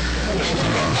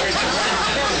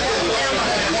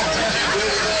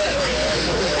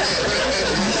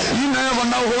 You never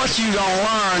know what you're going to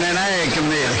learn in ag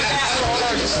committee.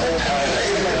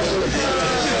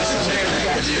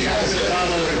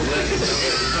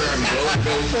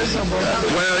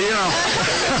 Well, you know,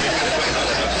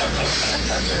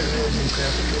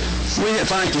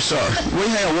 thank you, sir. We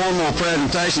have one more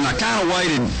presentation. I kind of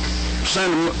waited,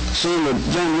 Senator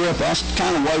John Rip, I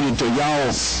kind of waited till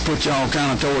y'all put y'all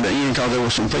kind of toward the end because there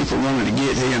were some people wanting to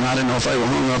get here, and I didn't know if they were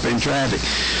hung up in traffic.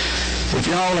 If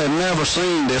y'all have never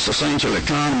seen this essential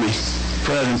economy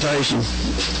presentation,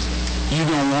 you're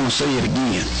going to want to see it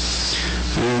again.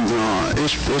 And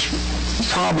it's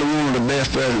probably one of the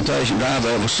best presentations I've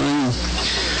ever seen.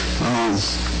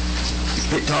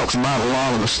 It talks about a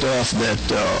lot of the stuff that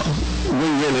we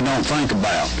really don't think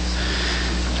about.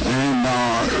 And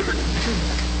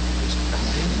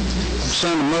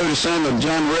Senator Moody, Senator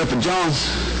John Ripper,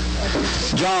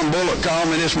 John Bullock called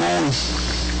me this morning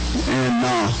and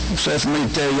said for me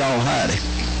to tell y'all howdy.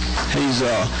 He's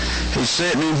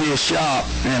sitting in his shop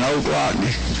in Oak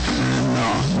Lockney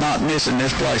and not missing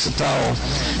this place at all.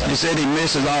 He said he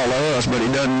misses all of us, but he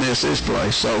doesn't miss this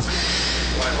place. So, well,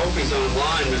 I hope he's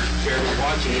online, Mr. Chairman,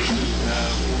 watching us.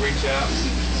 We'll reach out and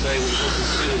say we hope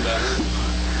he's feeling better.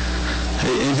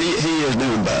 He is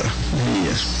doing better. He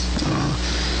is.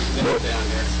 But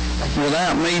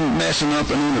without me messing up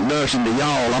an introduction to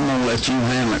y'all, I'm going to let you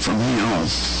handle it from here on.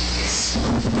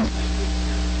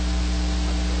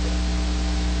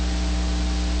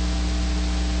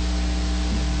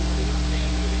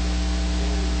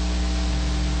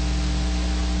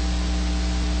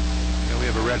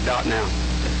 Red dot now.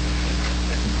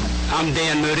 I'm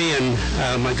Dan Moody, and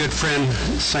my good friend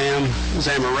Sam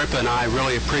Zamarippa and I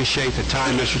really appreciate the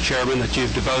time, Mr. Chairman, that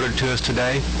you've devoted to us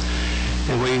today.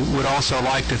 And we would also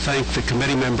like to thank the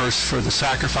committee members for the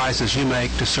sacrifices you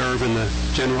make to serve in the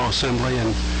General Assembly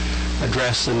and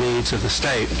address the needs of the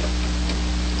state.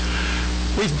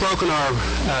 We've broken our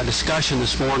discussion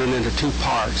this morning into two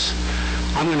parts.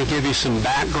 I'm going to give you some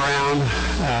background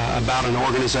about an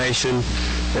organization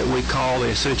that we call the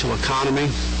Essential Economy,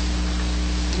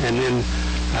 and then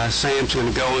Sam's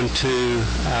going to go into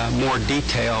more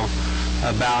detail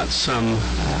about some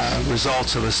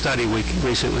results of a study we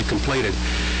recently completed.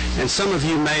 And some of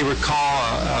you may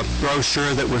recall a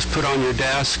brochure that was put on your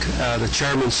desk. The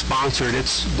chairman sponsored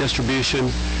its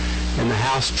distribution in the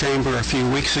House chamber a few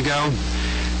weeks ago.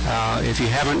 If you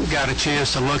haven't got a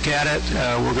chance to look at it,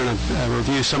 we're going to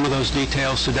review some of those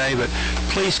details today, but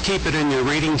please keep it in your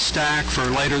reading stack for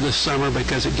later this summer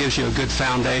because it gives you a good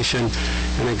foundation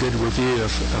and a good review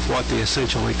of what the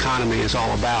essential economy is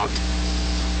all about.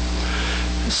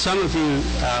 Some of you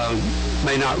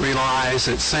may not realize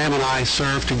that Sam and I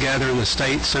served together in the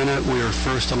state Senate. We were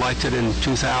first elected in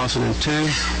 2002.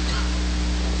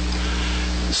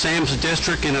 Sam's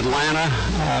district in Atlanta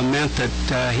meant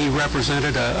that he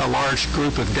represented a large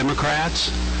group of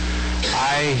Democrats.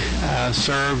 I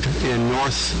served in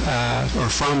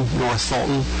from North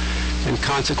Fulton, and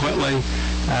consequently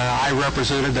I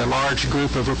represented a large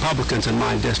group of Republicans in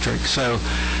my district. So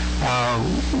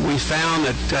we found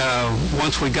that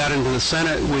once we got into the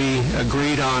Senate, we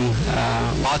agreed on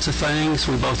lots of things.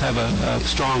 We both have a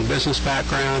strong business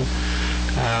background.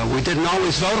 We didn't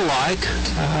always vote alike,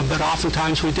 but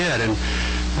oftentimes we did. And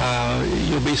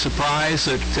you'll be surprised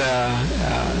that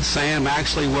Sam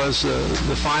actually was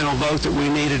the final vote that we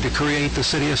needed to create the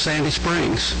city of Sandy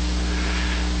Springs.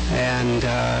 And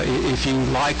if you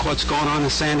like what's going on in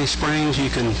Sandy Springs, you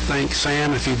can thank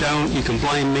Sam. If you don't, you can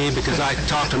blame me because I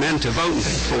talked him into voting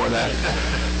for that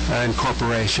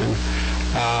incorporation.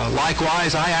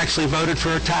 Likewise, I actually voted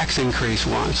for a tax increase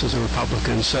once as a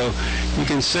Republican, so you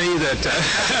can see that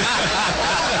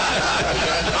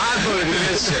I voted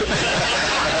against it.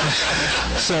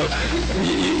 So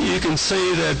you can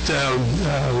see that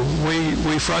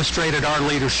we frustrated our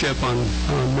leadership on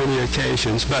many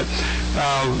occasions. But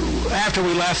after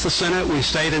we left the Senate, we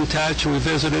stayed in touch. We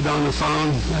visited on the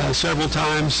phone several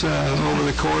times over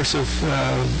the course of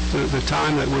the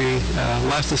time that we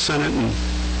left the Senate. And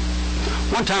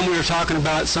one time we were talking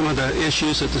about some of the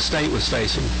issues that the state was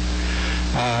facing,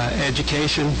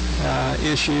 education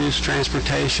issues,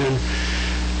 transportation,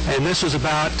 and this was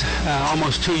about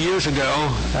almost 2 years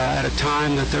ago at a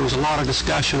time that there was a lot of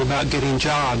discussion about getting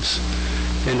jobs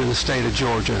into the state of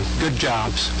Georgia, good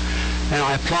jobs. And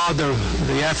I applaud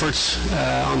the efforts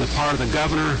on the part of the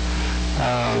governor,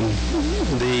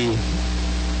 the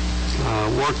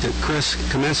work that Chris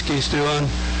Kaminsky's doing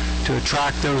to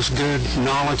attract those good,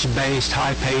 knowledge-based,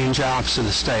 high-paying jobs to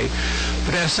the state.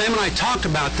 But as Sam and I talked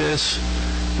about this,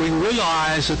 we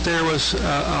realized that there was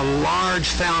a large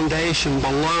foundation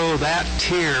below that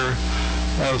tier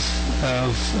of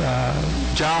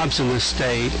jobs in the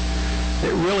state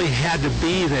that really had to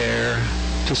be there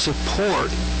to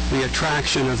support the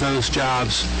attraction of those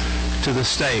jobs to the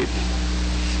state.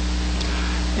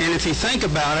 And if you think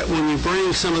about it, when you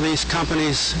bring some of these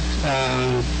companies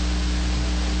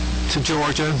to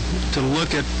Georgia to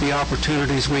look at the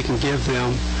opportunities we can give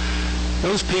them,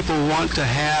 those people want to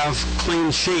have clean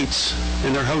sheets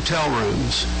in their hotel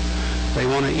rooms. They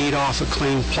want to eat off of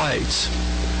clean plates.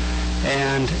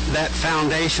 And that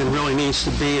foundation really needs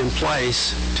to be in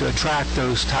place to attract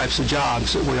those types of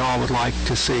jobs that we all would like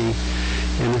to see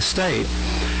in the state.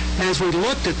 And as we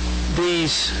looked at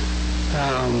these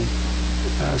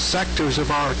sectors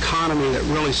of our economy that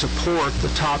really support the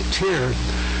top tier,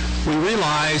 we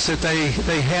realized that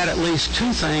they had at least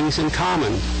two things in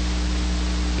common.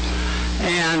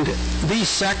 And these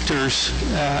sectors,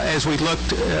 as we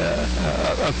looked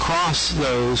across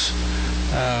those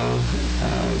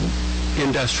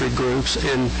industry groups,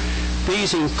 and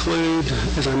these include,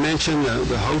 as I mentioned,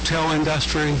 the hotel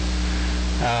industry,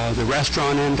 the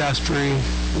restaurant industry,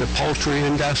 the poultry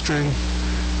industry,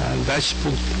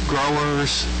 vegetable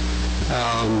growers,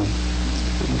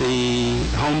 the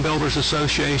Home Builders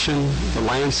Association, the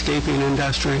landscaping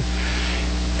industry.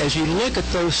 As you look at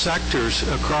those sectors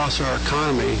across our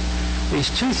economy, these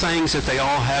two things that they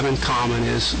all have in common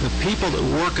is the people that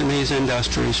work in these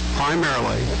industries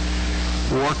primarily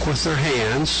work with their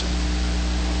hands,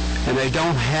 and they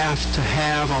don't have to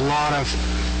have a lot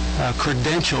of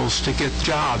credentials to get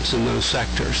jobs in those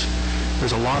sectors.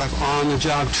 There's a lot of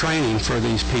on-the-job training for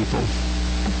these people.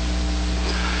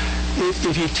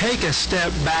 If you take a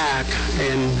step back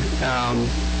and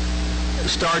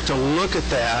start to look at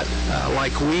that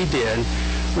like we did,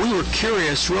 we were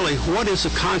curious really, what is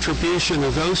the contribution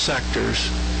of those sectors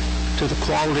to the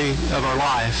quality of our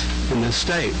life in this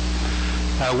state?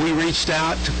 We reached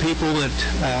out to people that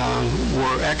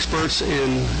were experts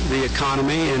in the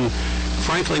economy, and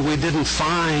frankly we didn't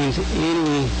find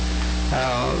any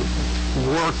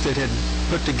work that had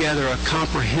put together a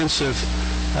comprehensive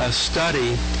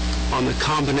study on the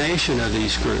combination of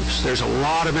these groups. There's a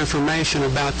lot of information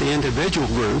about the individual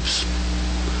groups,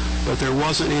 but there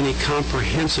wasn't any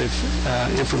comprehensive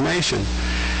information.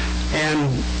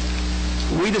 And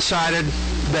we decided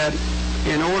that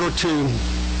in order to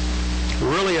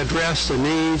really address the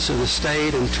needs of the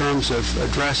state in terms of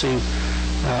addressing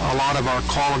a lot of our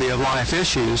quality of life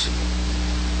issues,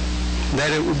 that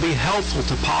it would be helpful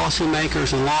to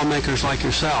policymakers and lawmakers like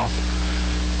yourself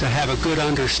to have a good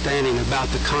understanding about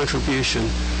the contribution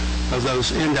of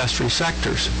those industry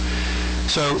sectors.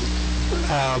 So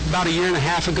about a year and a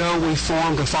half ago, we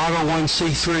formed a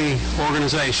 501c3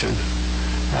 organization.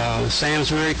 Sam's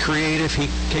very creative. He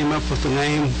came up with the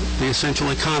name the Essential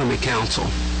Economy Council.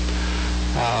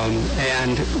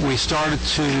 And we started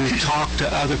to talk to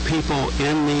other people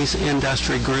in these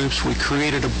industry groups. We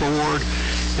created a board.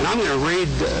 And I'm going to read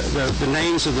the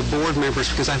names of the board members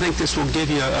because I think this will give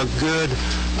you a good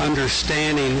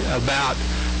understanding about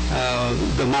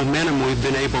the momentum we've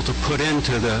been able to put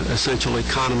into the Essential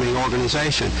Economy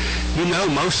organization. You know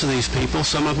most of these people.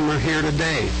 Some of them are here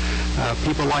today.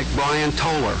 People like Brian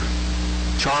Toller,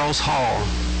 Charles Hall,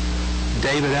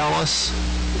 David Ellis,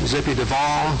 Zippy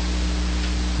Duvall,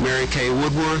 Mary Kay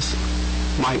Woodworth,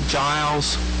 Mike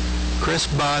Giles, Chris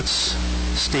Butts,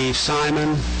 Steve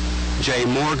Simon, Jay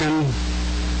Morgan,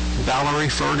 Valerie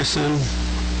Ferguson,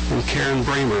 and Karen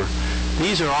Bremer.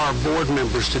 These are our board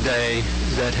members today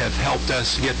that have helped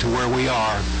us get to where we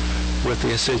are with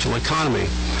the Essential Economy.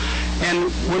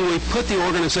 And when we put the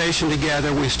organization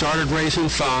together, we started raising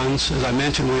funds. As I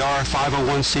mentioned, we are a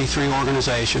 501c3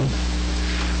 organization.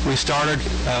 We started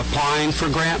applying for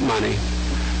grant money.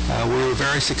 We were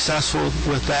very successful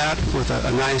with that, with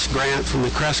a nice grant from the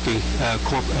Kresge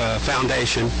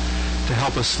Foundation to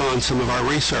help us fund some of our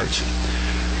research.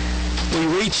 We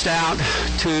reached out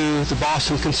to the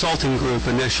Boston Consulting Group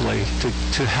initially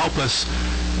to help us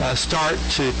start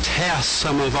to test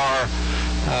some of our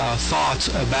thoughts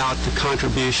about the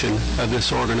contribution of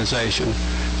this organization,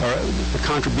 or the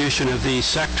contribution of these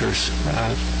sectors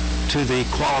to the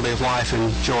quality of life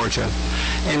in Georgia.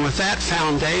 And with that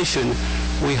foundation,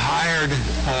 we hired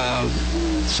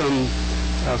some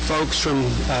folks from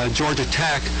Georgia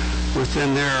Tech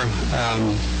within their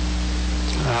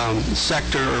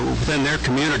sector, or within their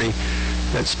community,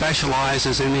 that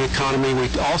specializes in the economy. We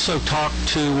also talked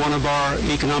to one of our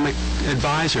economic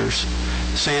advisors,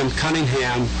 Sam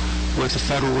Cunningham, with the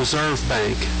Federal Reserve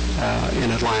Bank in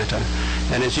Atlanta.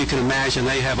 And as you can imagine,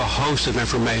 they have a host of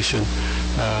information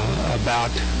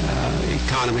about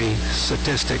economy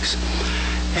statistics.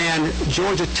 And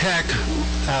Georgia Tech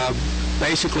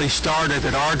basically started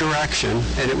at our direction,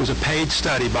 and it was a paid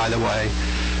study, by the way,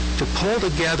 to pull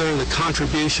together the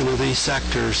contribution of these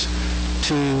sectors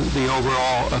to the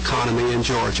overall economy in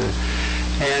Georgia.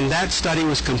 And that study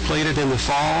was completed in the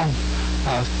fall.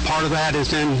 Part of that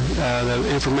is in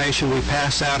the information we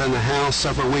passed out in the House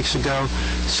several weeks ago.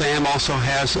 Sam also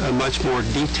has a much more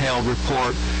detailed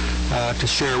report to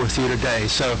share with you today.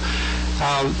 So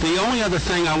the only other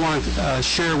thing I want to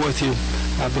share with you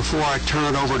before I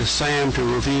turn it over to Sam to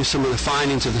review some of the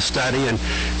findings of the study, and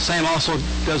Sam also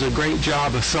does a great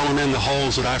job of filling in the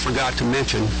holes that I forgot to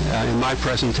mention in my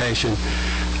presentation,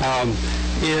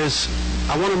 is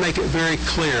I want to make it very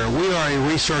clear. We are a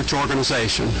research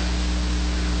organization.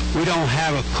 We don't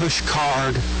have a push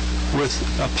card with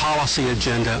a policy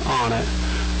agenda on it.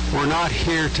 We're not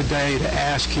here today to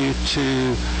ask you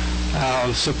to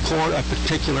support a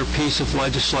particular piece of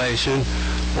legislation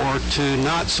or to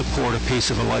not support a piece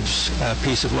of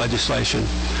legislation.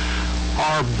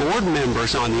 Our board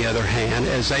members, on the other hand,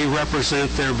 as they represent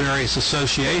their various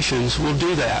associations, will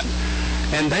do that.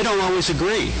 And they don't always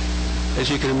agree, as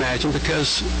you can imagine,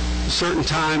 because certain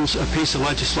times a piece of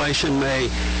legislation may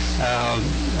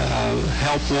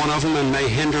help one of them and may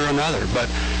hinder another. But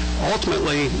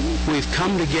ultimately, we've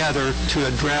come together to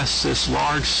address this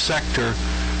large sector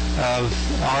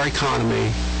of our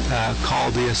economy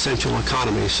called the essential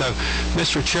economy. So,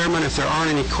 Mr. Chairman, if there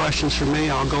aren't any questions for me,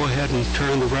 I'll go ahead and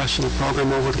turn the rest of the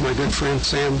program over to my good friend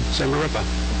Sam Marippa.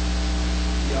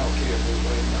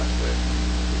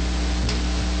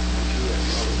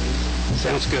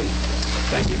 Sounds good.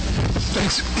 Thank you.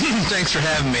 Thanks for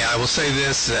having me. I will say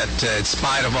this, that in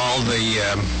spite of all the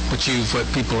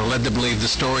what people are led to believe, the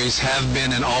stories have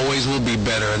been and always will be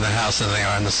better in the House than they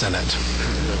are in the Senate,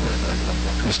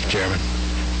 Mr. Chairman.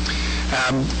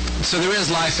 So there is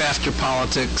life after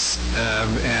politics,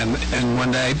 and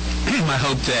one day I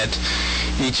hope that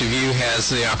each of you has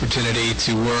the opportunity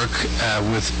to work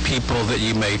with people that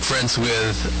you made friends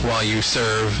with while you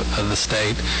serve the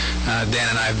state. Dan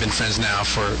and I have been friends now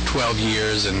for 12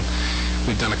 years, and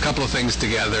we've done a couple of things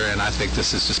together, and I think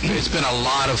this is it's been a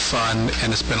lot of fun,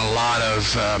 and it's been a lot of,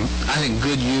 I think,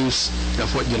 good use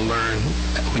of what you learn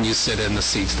when you sit in the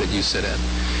seats that you sit in.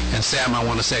 And Sam, I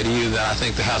want to say to you that I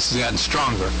think the House has gotten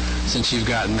stronger since you've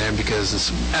gotten there, because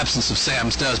the absence of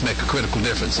Sam's does make a critical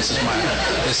difference.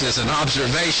 This is an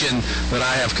observation that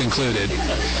I have concluded.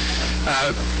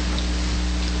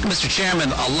 Mr. Chairman,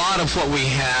 a lot of what we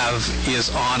have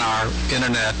is on our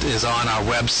internet, is on our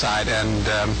website,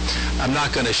 and I'm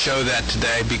not going to show that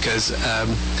today because,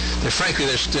 frankly,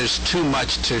 there's too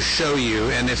much to show you.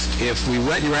 And if we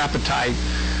whet your appetite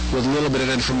with a little bit of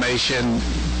information,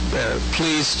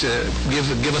 please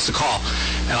give us a call,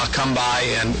 and I'll come by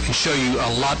and show you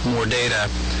a lot more data.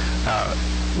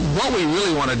 What we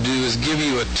really want to do is give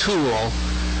you a tool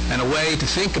and a way to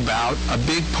think about a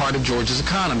big part of Georgia's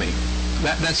economy.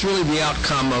 That's really the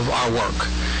outcome of our work.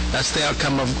 That's the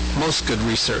outcome of most good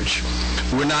research.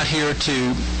 We're not here to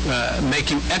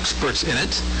make you experts in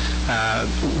it.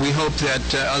 We hope that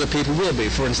other people will be.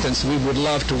 For instance, we would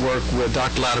love to work with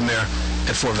Dr. Latimer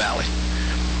at Fort Valley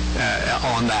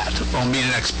on that, on being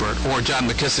an expert, or John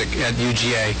McKissick at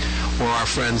UGA, or our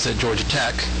friends at Georgia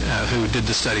Tech who did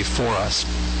the study for us.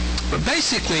 But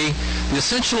basically, the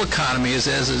essential economy is,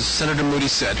 as Senator Moody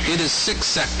said, it is 6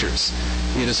 sectors.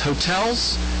 It is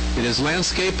hotels, it is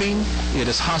landscaping, it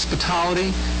is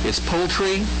hospitality, it's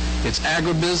poultry, it's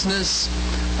agribusiness,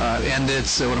 and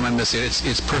it's, what am I missing?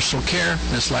 It's personal care,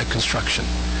 and it's light construction.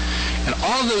 And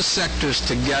all those sectors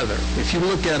together, if you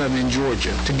look at them in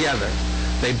Georgia, together,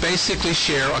 they basically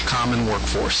share a common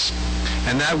workforce.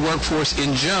 And that workforce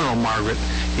in general, Margaret,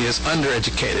 is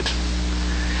undereducated.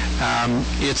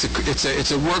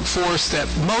 It's a workforce that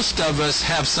most of us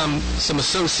have some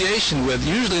association with,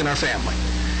 usually in our family.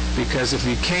 Because if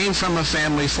you came from a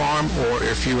family farm, or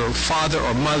if your father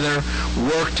or mother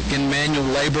worked in manual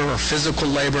labor or physical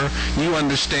labor, you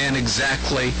understand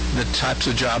exactly the types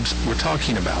of jobs we're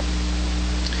talking about.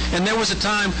 And there was a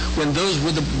time when those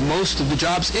were the most of the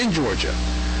jobs in Georgia.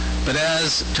 But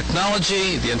as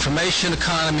technology, the information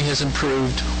economy has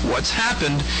improved, what's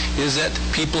happened is that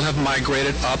people have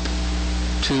migrated up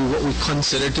to what we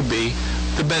consider to be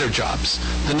the better jobs,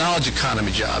 the knowledge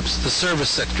economy jobs, the service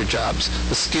sector jobs,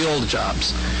 the skilled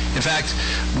jobs. In fact,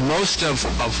 most of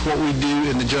what we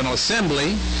do in the General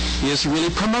Assembly is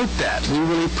really promote that. We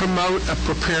really promote a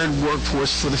prepared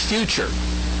workforce for the future.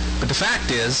 But the fact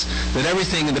is that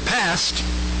everything in the past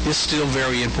is still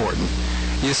very important.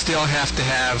 You still have to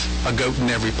have a goat in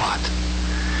every pot,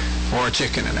 or a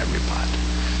chicken in every pot.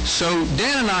 So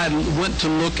Dan and I went to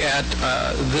look at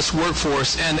this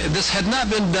workforce, and this had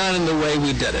not been done in the way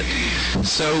we did it.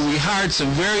 So we hired some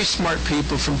very smart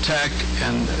people from Tech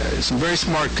and some very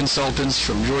smart consultants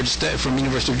from Georgia State, from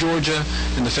University of Georgia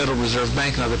and the Federal Reserve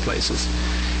Bank and other places.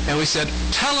 And we said,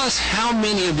 tell us how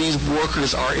many of these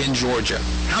workers are in Georgia.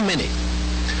 How many?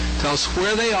 Tell us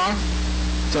where they are.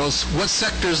 Tell us what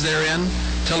sectors they're in.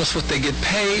 Tell us what they get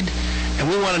paid. And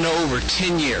we want to know over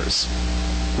 10 years.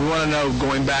 We want to know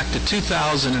going back to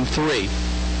 2003.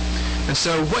 And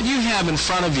so what you have in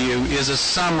front of you is a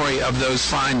summary of those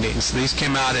findings. These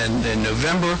came out in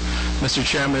November. Mr.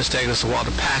 Chairman, it's taken us a while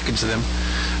to package them.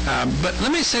 But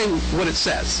let me say what it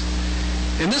says.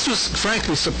 And this was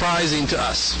frankly surprising to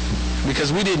us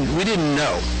because we didn't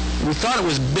know. We thought it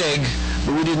was big,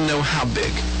 but we didn't know how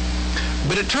big.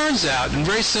 But it turns out, in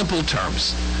very simple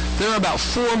terms, there are about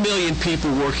 4 million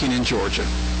people working in Georgia.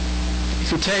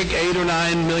 If you take 8 or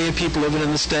 9 million people living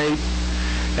in the state,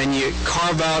 and you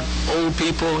carve out old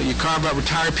people, you carve out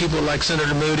retired people like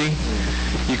Senator Moody,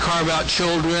 you carve out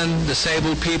children,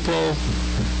 disabled people,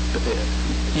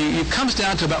 it comes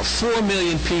down to about 4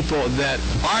 million people that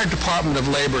our Department of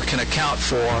Labor can account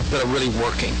for that are really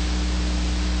working.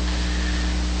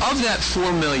 Of that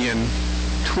 4 million,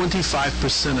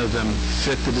 25% of them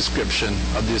fit the description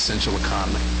of the essential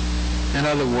economy. In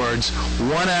other words,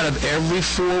 1 out of every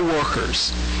 4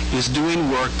 workers is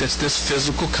doing work that's this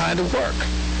physical kind of work.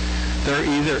 They're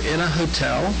either in a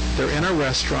hotel, they're in a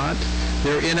restaurant,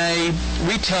 they're in a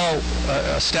retail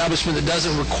establishment that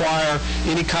doesn't require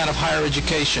any kind of higher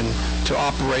education to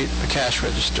operate a cash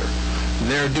register.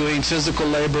 They're doing physical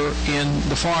labor in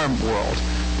the farm world.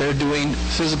 They're doing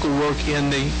physical work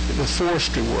in the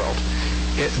forestry world.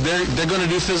 They're going to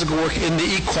do physical work in the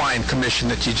equine commission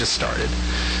that you just started.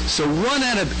 So 1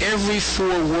 out of every 4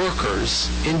 workers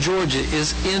in Georgia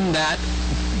is in that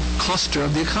cluster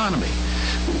of the economy.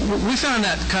 We found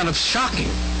that kind of shocking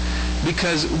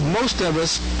because most of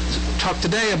us talk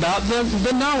today about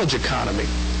the knowledge economy.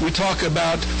 We talk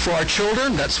about, for our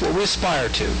children, that's what we aspire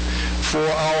to. For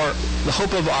the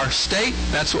hope of our state,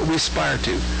 that's what we aspire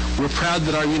to. We're proud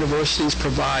that our universities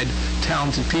provide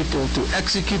talented people to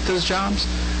execute those jobs.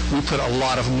 We put a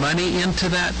lot of money into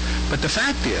that. But the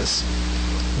fact is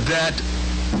that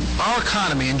our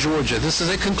economy in Georgia, this is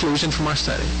a conclusion from our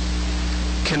study,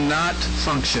 cannot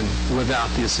function without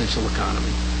the essential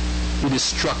economy. It is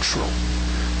structural.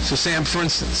 So Sam, for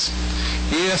instance,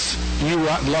 if you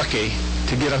are lucky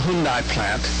to get a Hyundai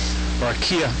plant or a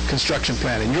Kia construction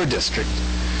plant in your district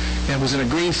and it was in a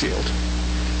green field,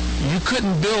 you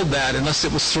couldn't build that unless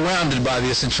it was surrounded by the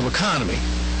essential economy.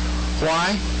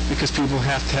 Why? Because people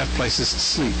have to have places to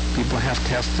sleep. People have to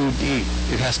have food to eat.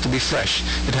 It has to be fresh.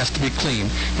 It has to be clean.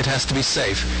 It has to be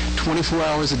safe. 24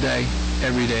 hours a day,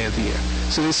 every day of the year.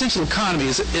 So the essential economy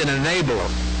is an enabler.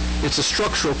 It's a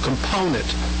structural component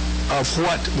of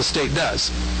what the state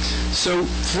does. So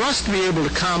for us to be able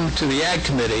to come to the Ag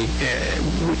Committee,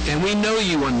 and we know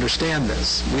you understand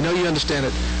this. We know you understand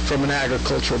it from an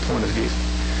agricultural point of view.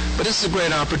 But this is a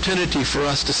great opportunity for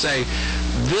us to say,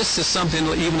 this is something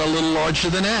even a little larger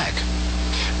than ag.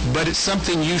 But it's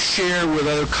something you share with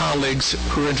other colleagues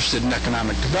who are interested in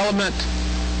economic development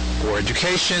or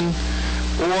education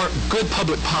or good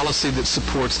public policy that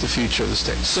supports the future of the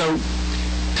state. So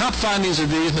top findings are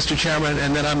these, Mr. Chairman,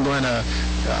 and then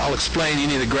I'll explain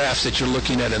any of the graphs that you're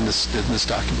looking at in this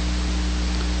document.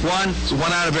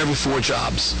 One out of every 4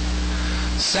 jobs.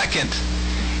 Second,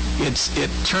 it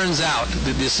turns out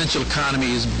that the essential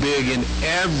economy is big in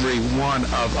every one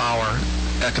of our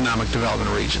economic development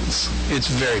regions. It's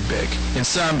very big. In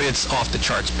some, it's off the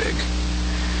charts big.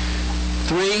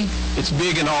 3, it's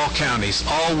big in all counties,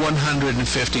 all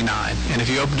 159. And if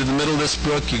you open to the middle of this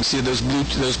book, you can see those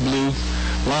blue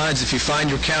lines. If you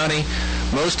find your county,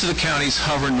 most of the counties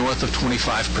hover north of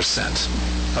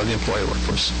 25% of the employee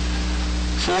workforce.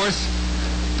 4th,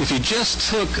 if you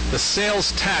just took the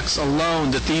sales tax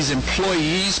alone that these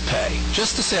employees pay,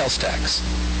 just the sales tax,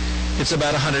 it's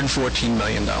about $114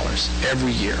 million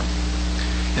every year.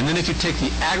 And then if you take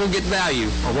the aggregate value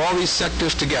of all these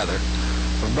sectors together,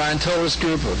 of Brian Toller's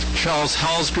group, of Charles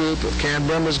Hall's group, of Karen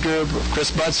Bremer's group, of Chris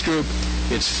Butt's group,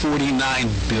 it's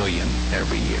 $49 billion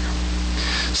every year.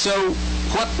 So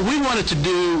what we wanted to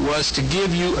do was to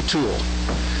give you a tool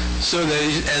so that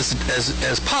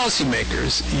as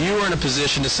policymakers, you are in a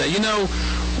position to say, you know,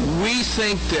 we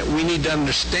think that we need to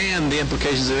understand the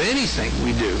implications of anything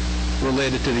we do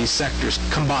related to these sectors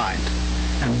combined.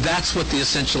 And that's what the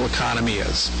essential economy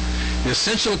is. The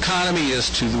essential economy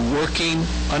is to the working,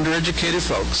 undereducated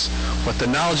folks what the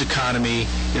knowledge economy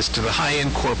is to the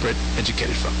high-end corporate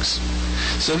educated folks.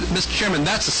 So, Mr. Chairman,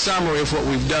 that's a summary of what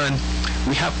we've done.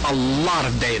 We have a lot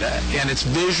of data, and it's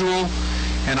visual,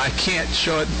 and I can't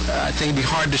show it. I think it'd be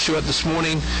hard to show it this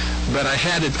morning, but I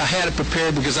had it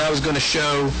prepared because I was going to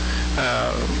show,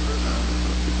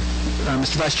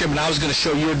 Mr. Vice Chairman, I was going to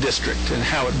show your district and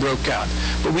how it broke out.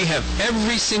 But we have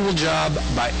every single job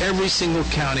by every single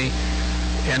county,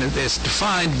 and it's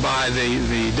defined by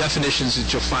the definitions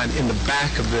that you'll find in the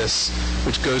back of this,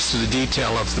 which goes to the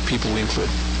detail of the people we include.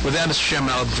 With that, Mr.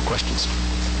 Chairman, I'll open for questions.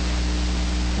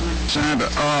 Senator,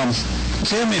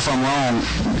 tell me if I'm wrong.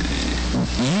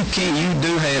 You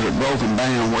do have it broken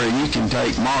down where you can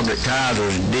take Margaret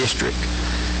Kaiser's district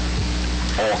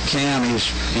or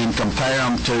counties and compare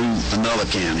them to another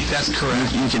county. That's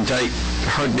correct. You can take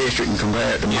her district and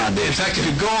compare it to my district. In fact, if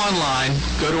you go online,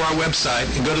 go to our website,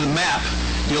 and go to the map,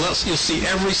 you'll see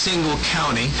every single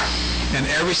county and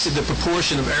the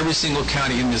proportion of every single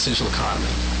county in the essential economy.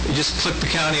 You just click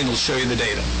the county and it'll show you the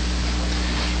data.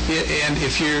 And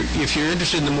if you're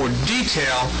interested in the more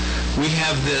detail, we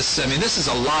have this. I mean, this is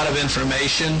a lot of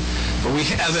information, but we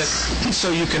have it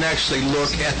so you can actually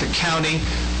look at the county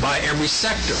by every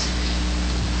sector.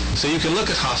 So you can look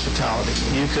at hospitality,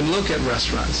 you can look at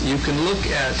restaurants, you can look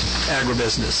at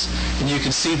agribusiness, and you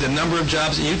can see the number of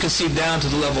jobs, and you can see down to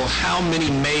the level of how many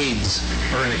maids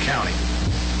are in a county.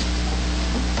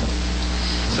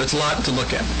 So it's a lot to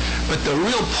look at. But the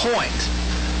real point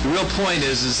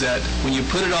is that when you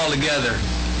put it all together,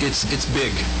 it's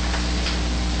big.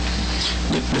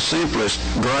 The simplest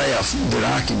graph that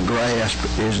I can grasp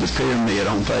is the pyramid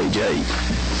on page 8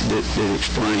 that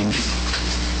explains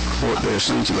what the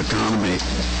essential economy,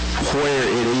 where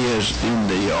it is in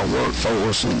the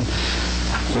workforce and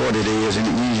what it is, and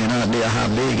it gives you an idea how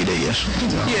big it is.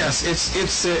 Yes, it's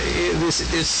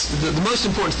the most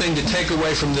important thing to take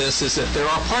away from this is that there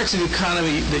are parts of the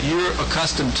economy that you're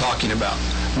accustomed to talking about.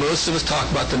 Most of us talk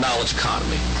about the knowledge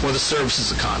economy or the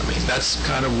services economy. That's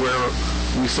kind of where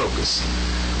we focus.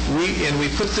 We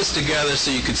put this together so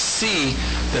you could see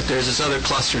that there's this other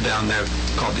cluster down there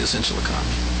called the essential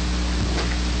economy.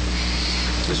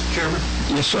 Mr. Chairman?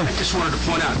 Yes, sir. I just wanted to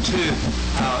point out, too,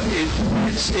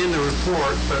 it's in the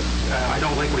report, but I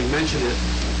don't think we mentioned it.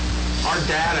 Our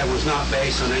data was not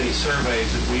based on any surveys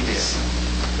that we did.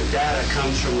 The data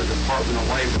comes from the Department of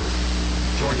Labor.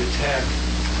 Georgia Tech,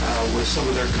 with some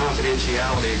of their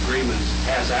confidentiality agreements,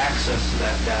 has access to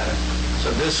that data.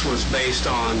 So this was based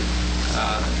on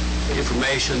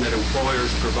information that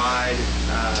employers provide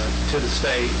to the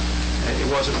state It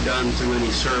wasn't done through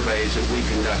any surveys that we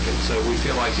conducted, so we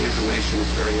feel like the information is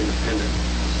very independent.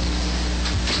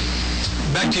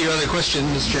 Back to your other question,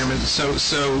 Mr. Chairman.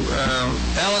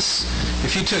 Alice,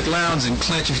 if you took Lowndes and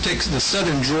Clinch, if you take the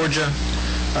southern Georgia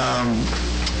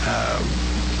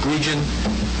region,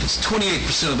 it's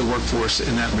 28% of the workforce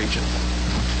in that region.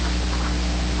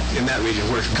 In that region,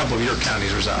 where a couple of your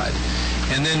counties reside.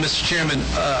 And then, Mr. Chairman,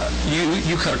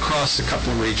 you cut across a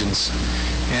couple of regions.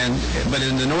 But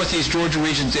in the northeast Georgia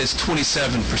region, it's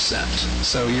 27%.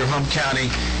 So your home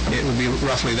county, it would be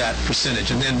roughly that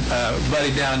percentage. And then,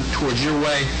 buddy, down towards your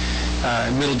way,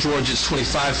 in middle Georgia, it's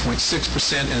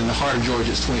 25.6%, and in the heart of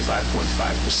Georgia, it's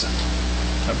 25.5%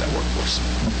 of that workforce.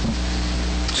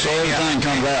 So everything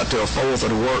comes out to a fourth of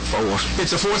the workforce.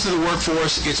 It's a fourth of the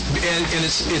workforce. It's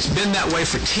been that way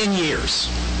for 10 years,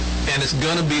 and it's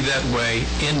going to be that way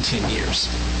in 10 years.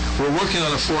 We're working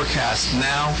on a forecast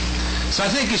now. So I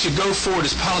think as you go forward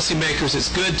as policymakers, it's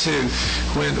good to,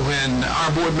 when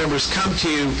our board members come to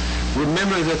you,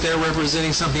 remember that they're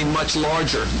representing something much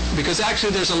larger. Because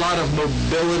actually there's a lot of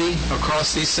mobility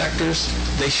across these sectors.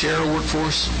 They share a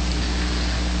workforce.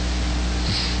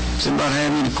 Does anybody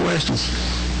have any questions?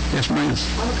 Yes, ma'am. I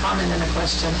have a comment and a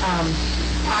question.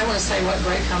 I want to say what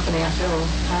great company I feel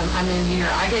I'm in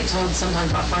here. I get told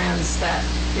sometimes by friends that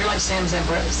you're like Sam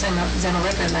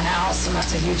Zamaripa in the House, and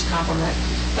that's a huge compliment.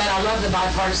 But I love the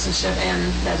bipartisanship and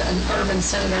that urban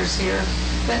senators here.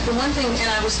 But the one thing, and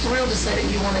I was thrilled to say that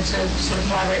you wanted to sort of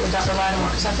collaborate with Dr.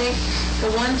 Lattimore, because I think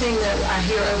the one thing that I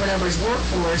hear over and over is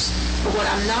workforce, but what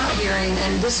I'm not hearing,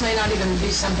 and this may not even be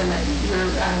something that your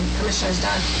commissioner has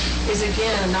done, is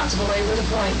again, not to belabor the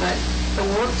point, but the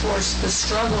workforce, the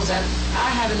struggles that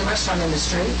I have in the restaurant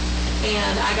industry.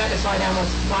 And I got to fly down with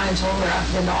Ryan Toller. I've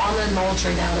been to Alma and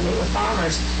Moultrie now to meet with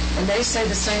farmers, and they say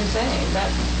the same thing, that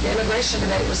the immigration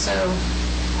debate was so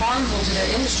harmful to their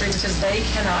industry because they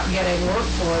cannot get a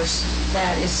workforce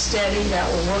that is steady, that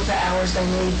will work the hours they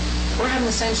need. We're having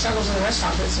the same struggles in the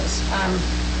restaurant business.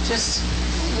 Just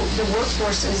the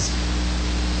workforce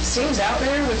seems out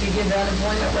there if you give the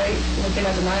unemployment rate looking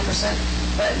at the 9%,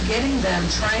 but getting them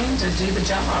trained to do the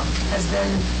job has been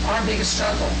our biggest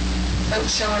struggle.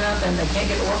 Folks showing up and they can't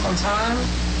get to work on time,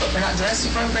 they're not dressed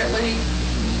appropriately.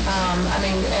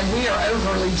 And we are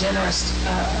overly generous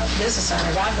business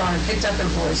owners. I've gone and picked up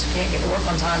employees who can't get to work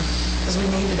on time because we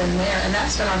needed them there, and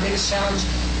that's been our biggest challenge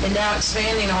in now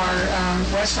expanding our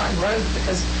restaurant growth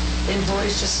because the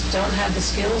employees just don't have the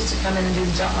skills to come in and do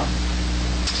the job.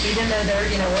 Even though they're,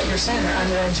 what you're saying, they're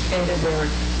undereducated.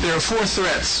 There are 4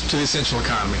 threats to the essential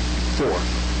economy. 4.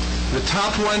 The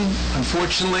top one,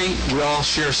 unfortunately, we all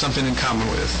share something in common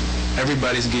with.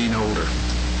 Everybody's getting older.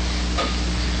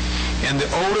 And the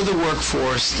older the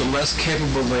workforce, the less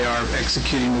capable they are of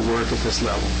executing the work at this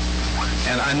level.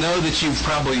 And I know that you've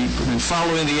probably been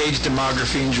following the age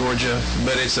demography in Georgia,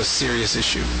 but it's a serious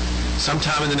issue.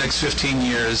 Sometime in the next 15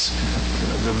 years,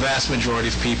 the vast majority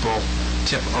of people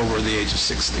tip over the age of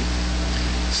 60.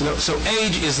 So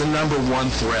age is the number 1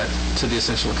 threat to the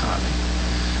essential economy.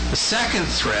 The second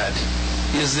threat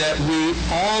is that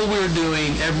all we're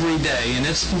doing every day, and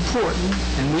it's important,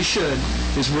 and we should,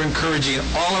 is we're encouraging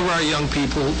all of our young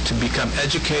people to become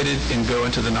educated and go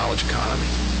into the knowledge economy.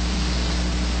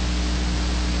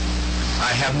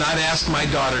 I have not asked my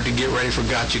daughter to get ready for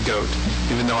Gotcha Goat,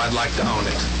 even though I'd like to own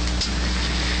it.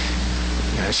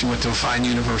 She went to a fine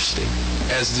university,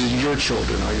 as do your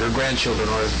children or your grandchildren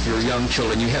or your young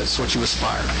children. That's what you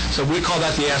aspire. So we call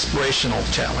that the aspirational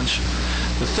challenge.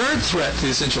 The third threat to the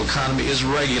essential economy is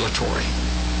regulatory.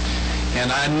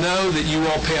 And I know that you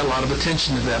all pay a lot of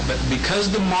attention to that, but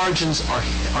because the margins are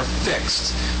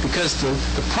fixed, because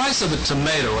the price of a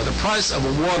tomato or the price of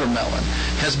a watermelon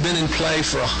has been in play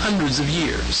for hundreds of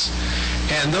years,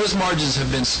 and those margins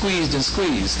have been squeezed and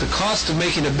squeezed. The cost of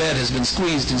making a bed has been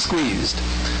squeezed and squeezed.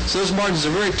 So those margins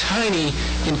are very tiny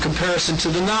in comparison to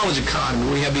the knowledge economy,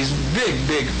 where we have these big,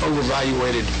 big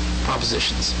overvaluated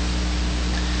propositions.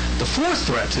 The fourth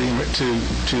threat to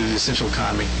the essential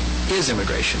economy is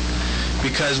immigration,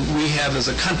 because we have, as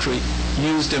a country,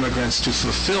 used immigrants to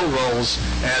fulfill roles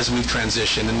as we've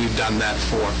transitioned, and we've done that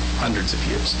for hundreds of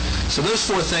years. So those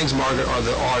 4 things, Margaret,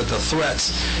 are the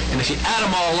threats. And if you add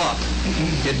them all up,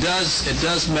 it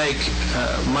does make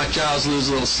Mike Giles lose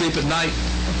a little sleep at night.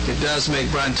 It does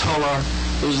make Brian Tolar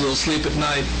lose a little sleep at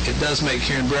night. It does make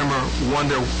Karen Bremer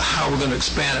wonder how we're going to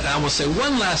expand it. And I will say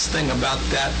one last thing about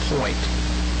that point.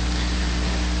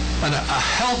 A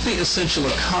healthy essential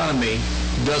economy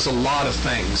does a lot of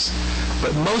things,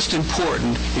 but most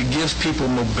important, it gives people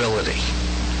mobility.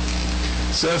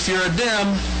 So if you're a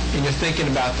Dem, and you're thinking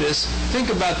about this, think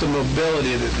about the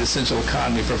mobility that the essential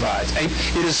economy provides.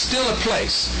 It is still a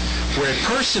place where a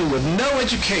person with no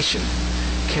education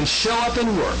can show up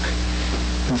and work.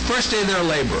 And the first day they're a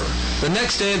laborer. The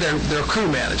next day they're a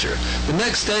crew manager. The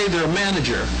next day they're a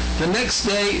manager. The next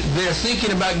day they're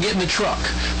thinking about getting a truck.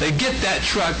 They get that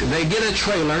truck, they get a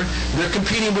trailer, they're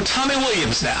competing with Tommy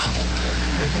Williams now.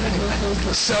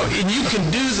 So, and you can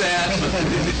do that.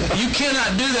 You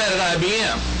cannot do that at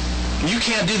IBM. You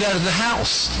can't do that at the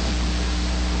house.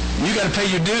 You got to pay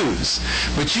your dues.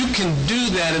 But you can do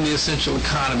that in the essential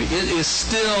economy. It is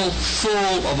still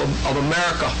full of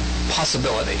America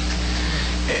possibility.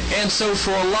 And so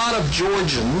for a lot of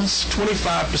Georgians,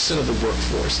 25% of the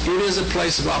workforce, it is a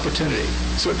place of opportunity.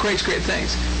 So it creates great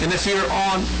things. And if you're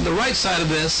on the right side of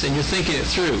this and you're thinking it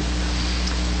through,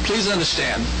 please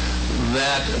understand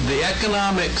that the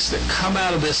economics that come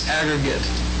out of this aggregate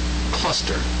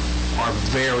cluster are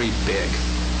very big.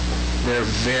 They're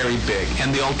very big.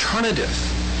 And the alternative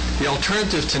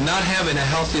to not having a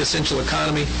healthy essential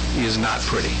economy is not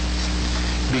pretty.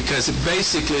 Because it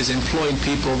basically is employing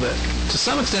people that, to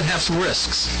some extent, have some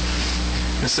risks.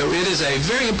 And so it is a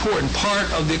very important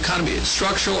part of the economy. It's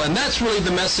structural, and that's really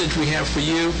the message we have for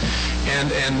you.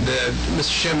 And Mr.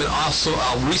 Chairman, also,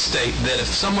 I'll restate that if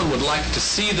someone would like to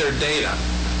see their data,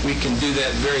 we can do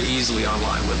that very easily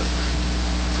online with them.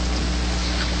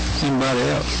 Anybody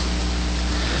else?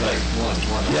 Like one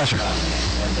Yes, sir. comment,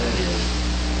 and that is,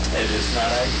 it is not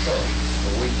agriculture,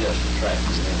 but we just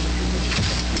attracted an industry which is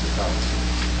computer college.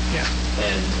 Yeah.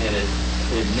 And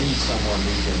it needs someone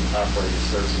who can operate a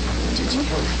certain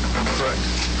Correct.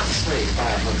 say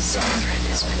 500 jobs.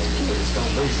 But it's going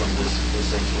to be from this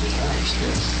essential economy.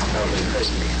 They're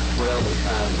taking well the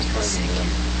time and training them.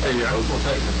 Local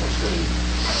technical school.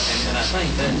 And I think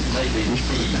that may be the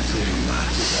key to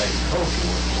agriculture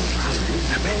workforce. We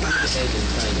have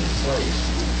anything in place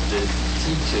that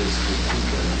teaches the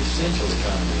people in the essential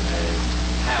economy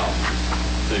how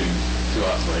to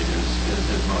operate,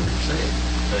 as Margaret said.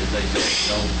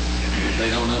 They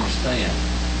don't understand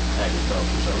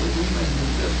agriculture. So we may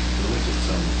need to look at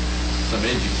some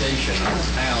education on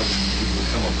how you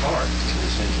become a part of the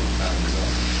essential economy.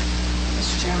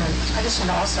 Mr. Chairman, I just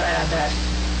want to also add that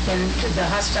in the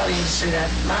hospitality industry that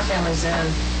my family's in,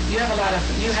 you have a lot of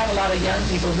young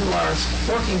people who are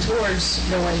working towards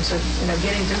going to,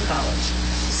 getting through college.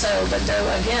 So, but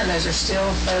again, those are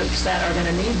still folks that are going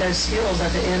to need those skills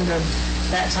at the end of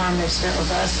that time they've spent with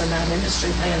us in that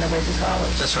industry paying their way through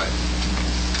college. That's right.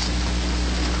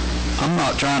 I'm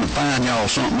not trying to find y'all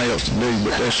something else to do,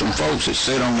 but there's some folks that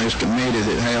sit on this committee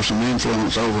that have some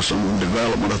influence over some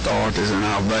development authorities in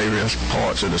our various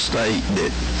parts of the state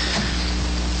that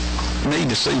need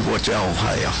to see what y'all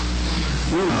have.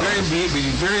 We'd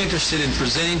be very interested in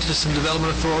presenting to some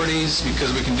development authorities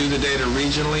because we can do the data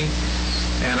regionally.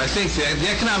 And I think that the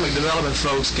economic development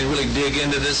folks can really dig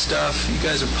into this stuff. You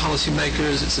guys are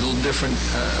policymakers. It's a little different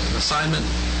assignment.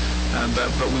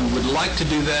 But we would like to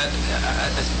do that.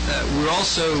 We're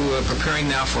also preparing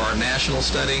now for our national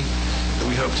study that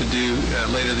we hope to do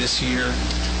later this year.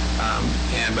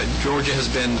 But Georgia has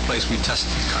been the place we tested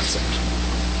the concept.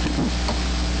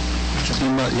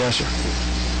 Yes, sir.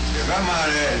 If I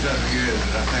might add something here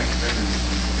that I think maybe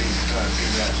we need to try to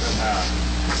figure out somehow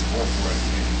incorporate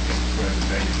in the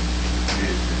presentation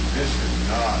is that this is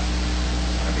not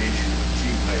an issue of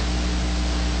cheap labor.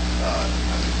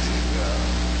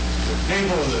 The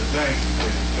people that think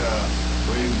that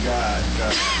we've got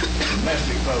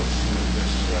domestic folks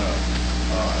that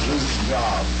losing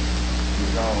jobs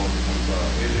because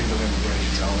of illegal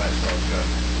immigration and all that sort of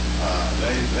stuff,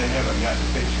 they haven't got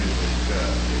the picture that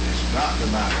it's not the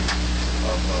matter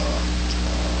of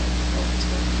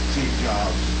cheap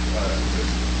jobs.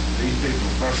 These people,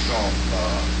 first off,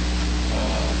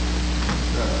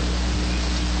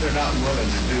 they're not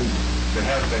willing to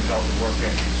have things off the work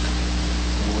ethics.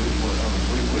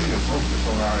 We can focus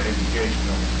on our education,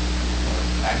 on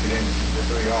academics, the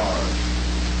 3 R's,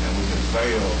 and we can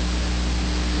fail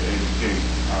to educate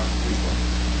our people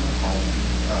on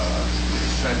the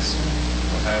sense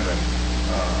of having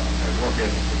a work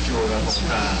ethic for sure up on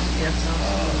time.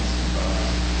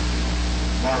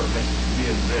 Moderate be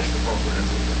the best appropriate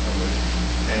of it.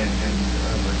 And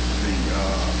the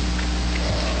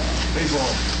people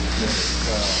that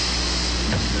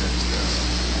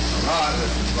a lot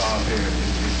that's involved here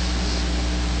is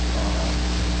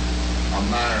a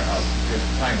matter of just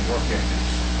plain work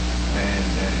ethics. And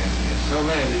so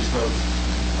many of these folks,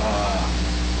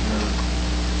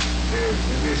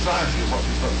 it'd be astonishing to what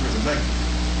these folks really make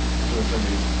doing some of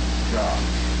these jobs.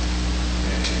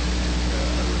 And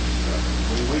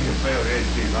we we have failed to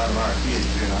educate a lot of our kids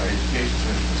in our education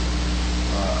system,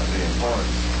 the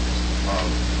importance of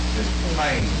just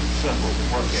plain, simple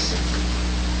work ethic.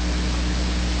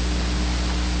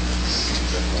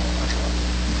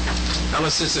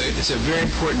 Alice, it's a very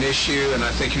important issue, and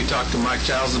I think you talked to Mike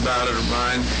Giles about it, or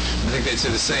Brian. I think they'd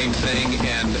say the same thing.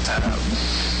 And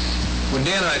when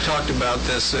Dan and I talked about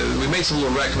this, we made some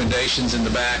little recommendations in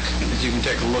the back that you can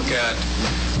take a look at.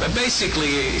 But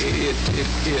basically,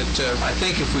 I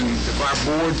think if our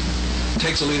board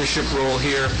takes a leadership role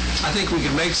here, I think we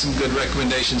can make some good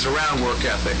recommendations around work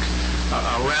ethic,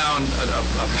 around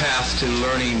a path to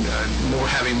learning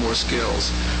having more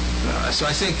skills. So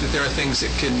I think that there are things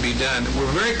that can be done. We're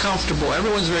very comfortable,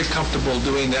 everyone's very comfortable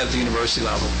doing that at the university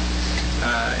level,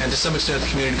 and to some extent at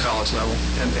the community college level.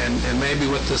 And maybe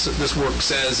what this work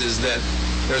says is that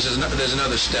there's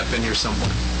another step in here somewhere.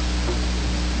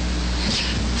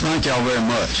 Thank y'all very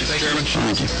much. Thank you.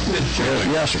 Thank you.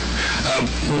 Yes, sir.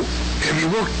 Have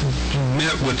you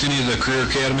met with any of the career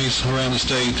academies around the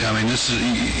state? I mean, this is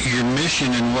your mission,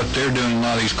 and what they're doing in a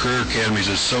lot of these career academies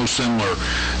is so similar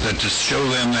that to show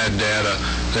them that data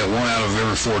that 1 out of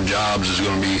every 4 jobs is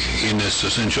going to be in this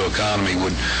essential economy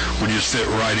would just fit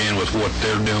right in with what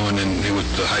they're doing and with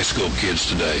the high school kids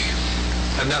today.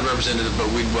 I'm not representative, but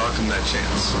we'd welcome that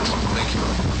chance. Thank you.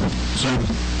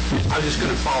 I was just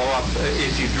going to follow up.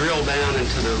 If you drill down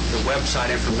into the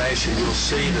website information, you'll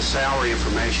see the salary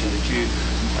information that you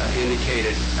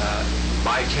indicated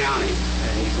by county,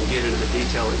 and you can get into the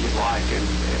detail that you'd like. And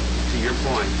to your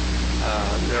point,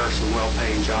 there are some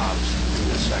well-paying jobs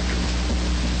in this sector.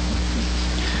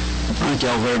 Thank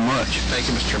y'all very much.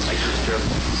 Thank you, Mr. Chairman. Thank you, Mr. Chairman.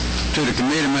 To the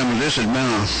committee members, this has been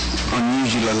an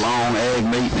unusually long ag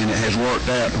meeting, and it has worked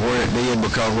out where it did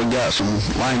because we got some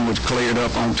language cleared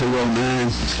up on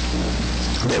 209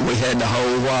 that we had to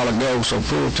hold a while ago, so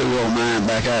pull 209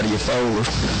 back out of your folders.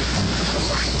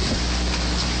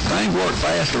 Things work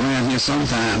faster around here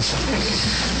sometimes.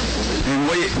 And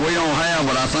we don't have,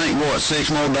 but I think, 6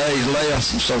 more days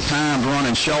left, so time's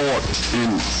running short,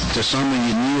 and to some of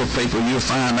you newer people, you'll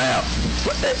find out.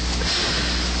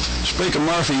 Speaker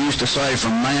Murphy used to say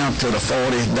from now to the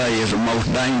 40th day is the most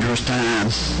dangerous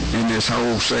time in this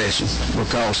whole session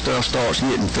because stuff starts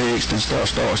getting fixed and stuff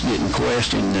starts getting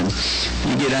questioned, and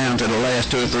you get down to the last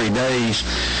 2 or 3 days,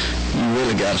 you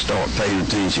really got to start paying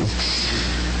attention.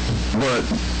 But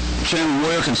Chairman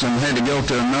Wilkinson had to go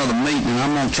to another meeting, and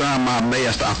I'm going to try my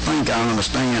best. I think I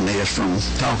understand this from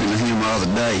talking to him the other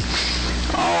day.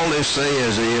 All this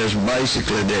says is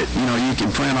basically that, you can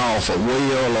print off a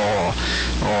will or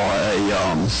a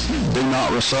do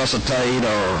not resuscitate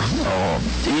or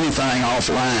anything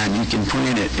offline. You can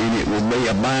print it, and it will be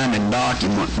a binding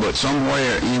document. But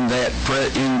somewhere in that,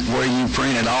 where you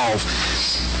print it off,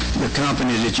 the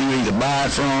company that you either buy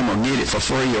it from or get it for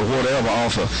free or whatever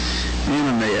off of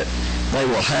internet, they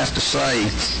will have to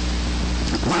say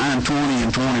line 20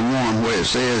 and 21 where it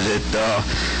says that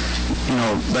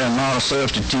they're not a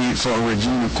substitute for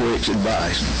Regina Quick's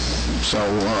advice. So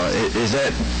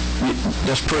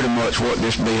that's pretty much what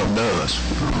this bill does.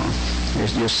 It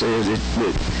just says that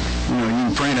you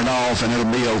can print it off and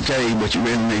it'll be okay, but you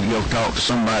really need to go talk to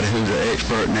somebody who's an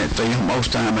expert in that field. Most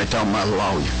of the time they're talking about a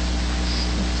lawyer.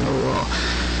 So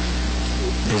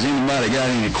has anybody got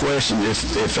any questions?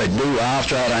 If they do, I'll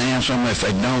try to answer them. If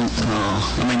they don't,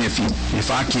 if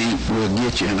I can't, we'll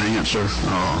get you an answer.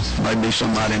 Maybe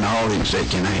somebody in the audience that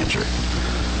can answer it.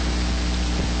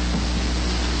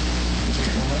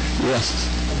 Yes.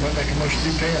 I'm going to make a motion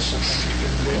to pass. I think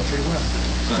you're doing it pretty well.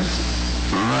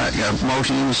 All right, got a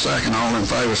motion in a second. All in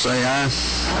favor say aye.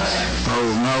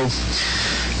 Opposed, no.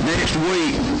 Next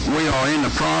week, we are in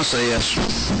the process,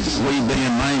 we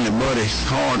being mainly Buddy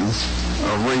Harden,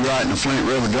 of rewriting the Flint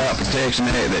River Drought Protection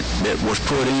Act that was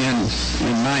put in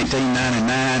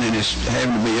 1999 and is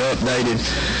having to be updated.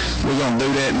 We're going to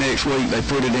do that next week. They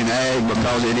put it in ag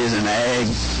because it is an ag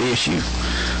issue.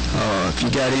 If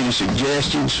you got any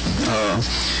suggestions,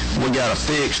 we got to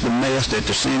fix the mess that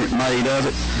the Senate made of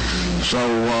it. So,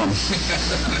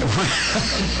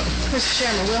 Mr.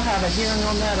 Chairman, we'll have a hearing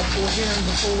on that, a full hearing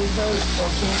before we vote, or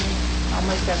can we? I'll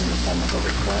make that in the form of a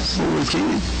request. Well, we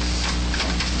can.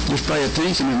 Just pay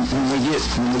attention, and when we get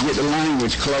the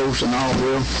language close and all,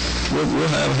 we'll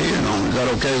have a hearing on it. Is that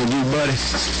okay with you, buddy?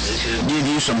 Give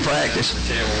you some practice.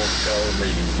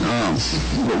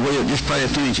 But we'll just pay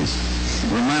attention.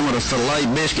 Remember to fillet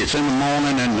biscuits in the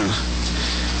morning and the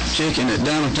chicken at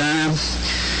dinner time.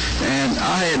 And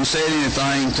I hadn't said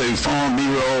anything to Farm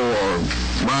Bureau or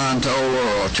Brian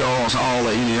Toller or Charles Hall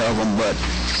or any of them, but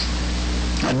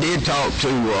I did talk to,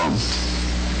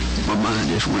 my mind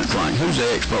just went blank. Who's the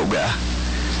Expo guy?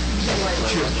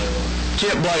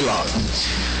 Chip Blaylock,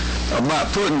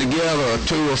 about putting together a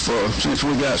tour for, since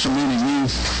we got so many new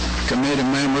committee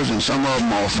members and some of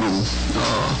them are from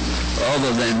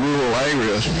other than rural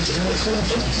areas.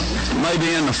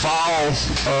 Maybe in the fall,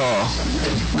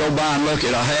 go by and look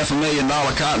at a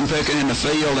 $500,000 cotton picker in the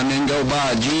field and then go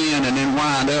buy a gin and then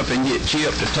wind up and get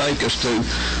Chip to take us to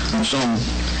some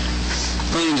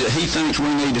things that he thinks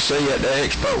we need to see at the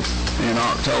expo in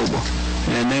October.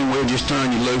 And then we'll just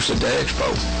turn you loose at the expo.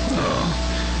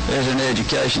 There's an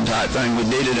education type thing. We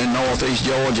did it in Northeast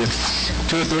Georgia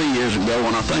 2 or 3 years ago,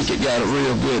 and I think it got a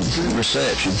real good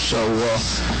reception. So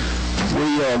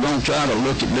we are going to try to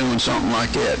look at doing something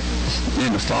like that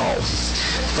in the fall.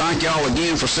 Thank y'all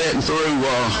again for sitting through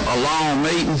a long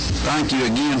meeting. Thank you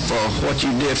again for what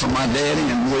you did for my daddy,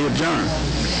 and we adjourn.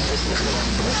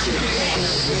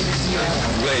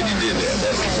 I'm glad you did that.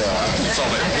 That's all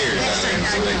that period.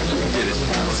 So they did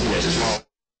it.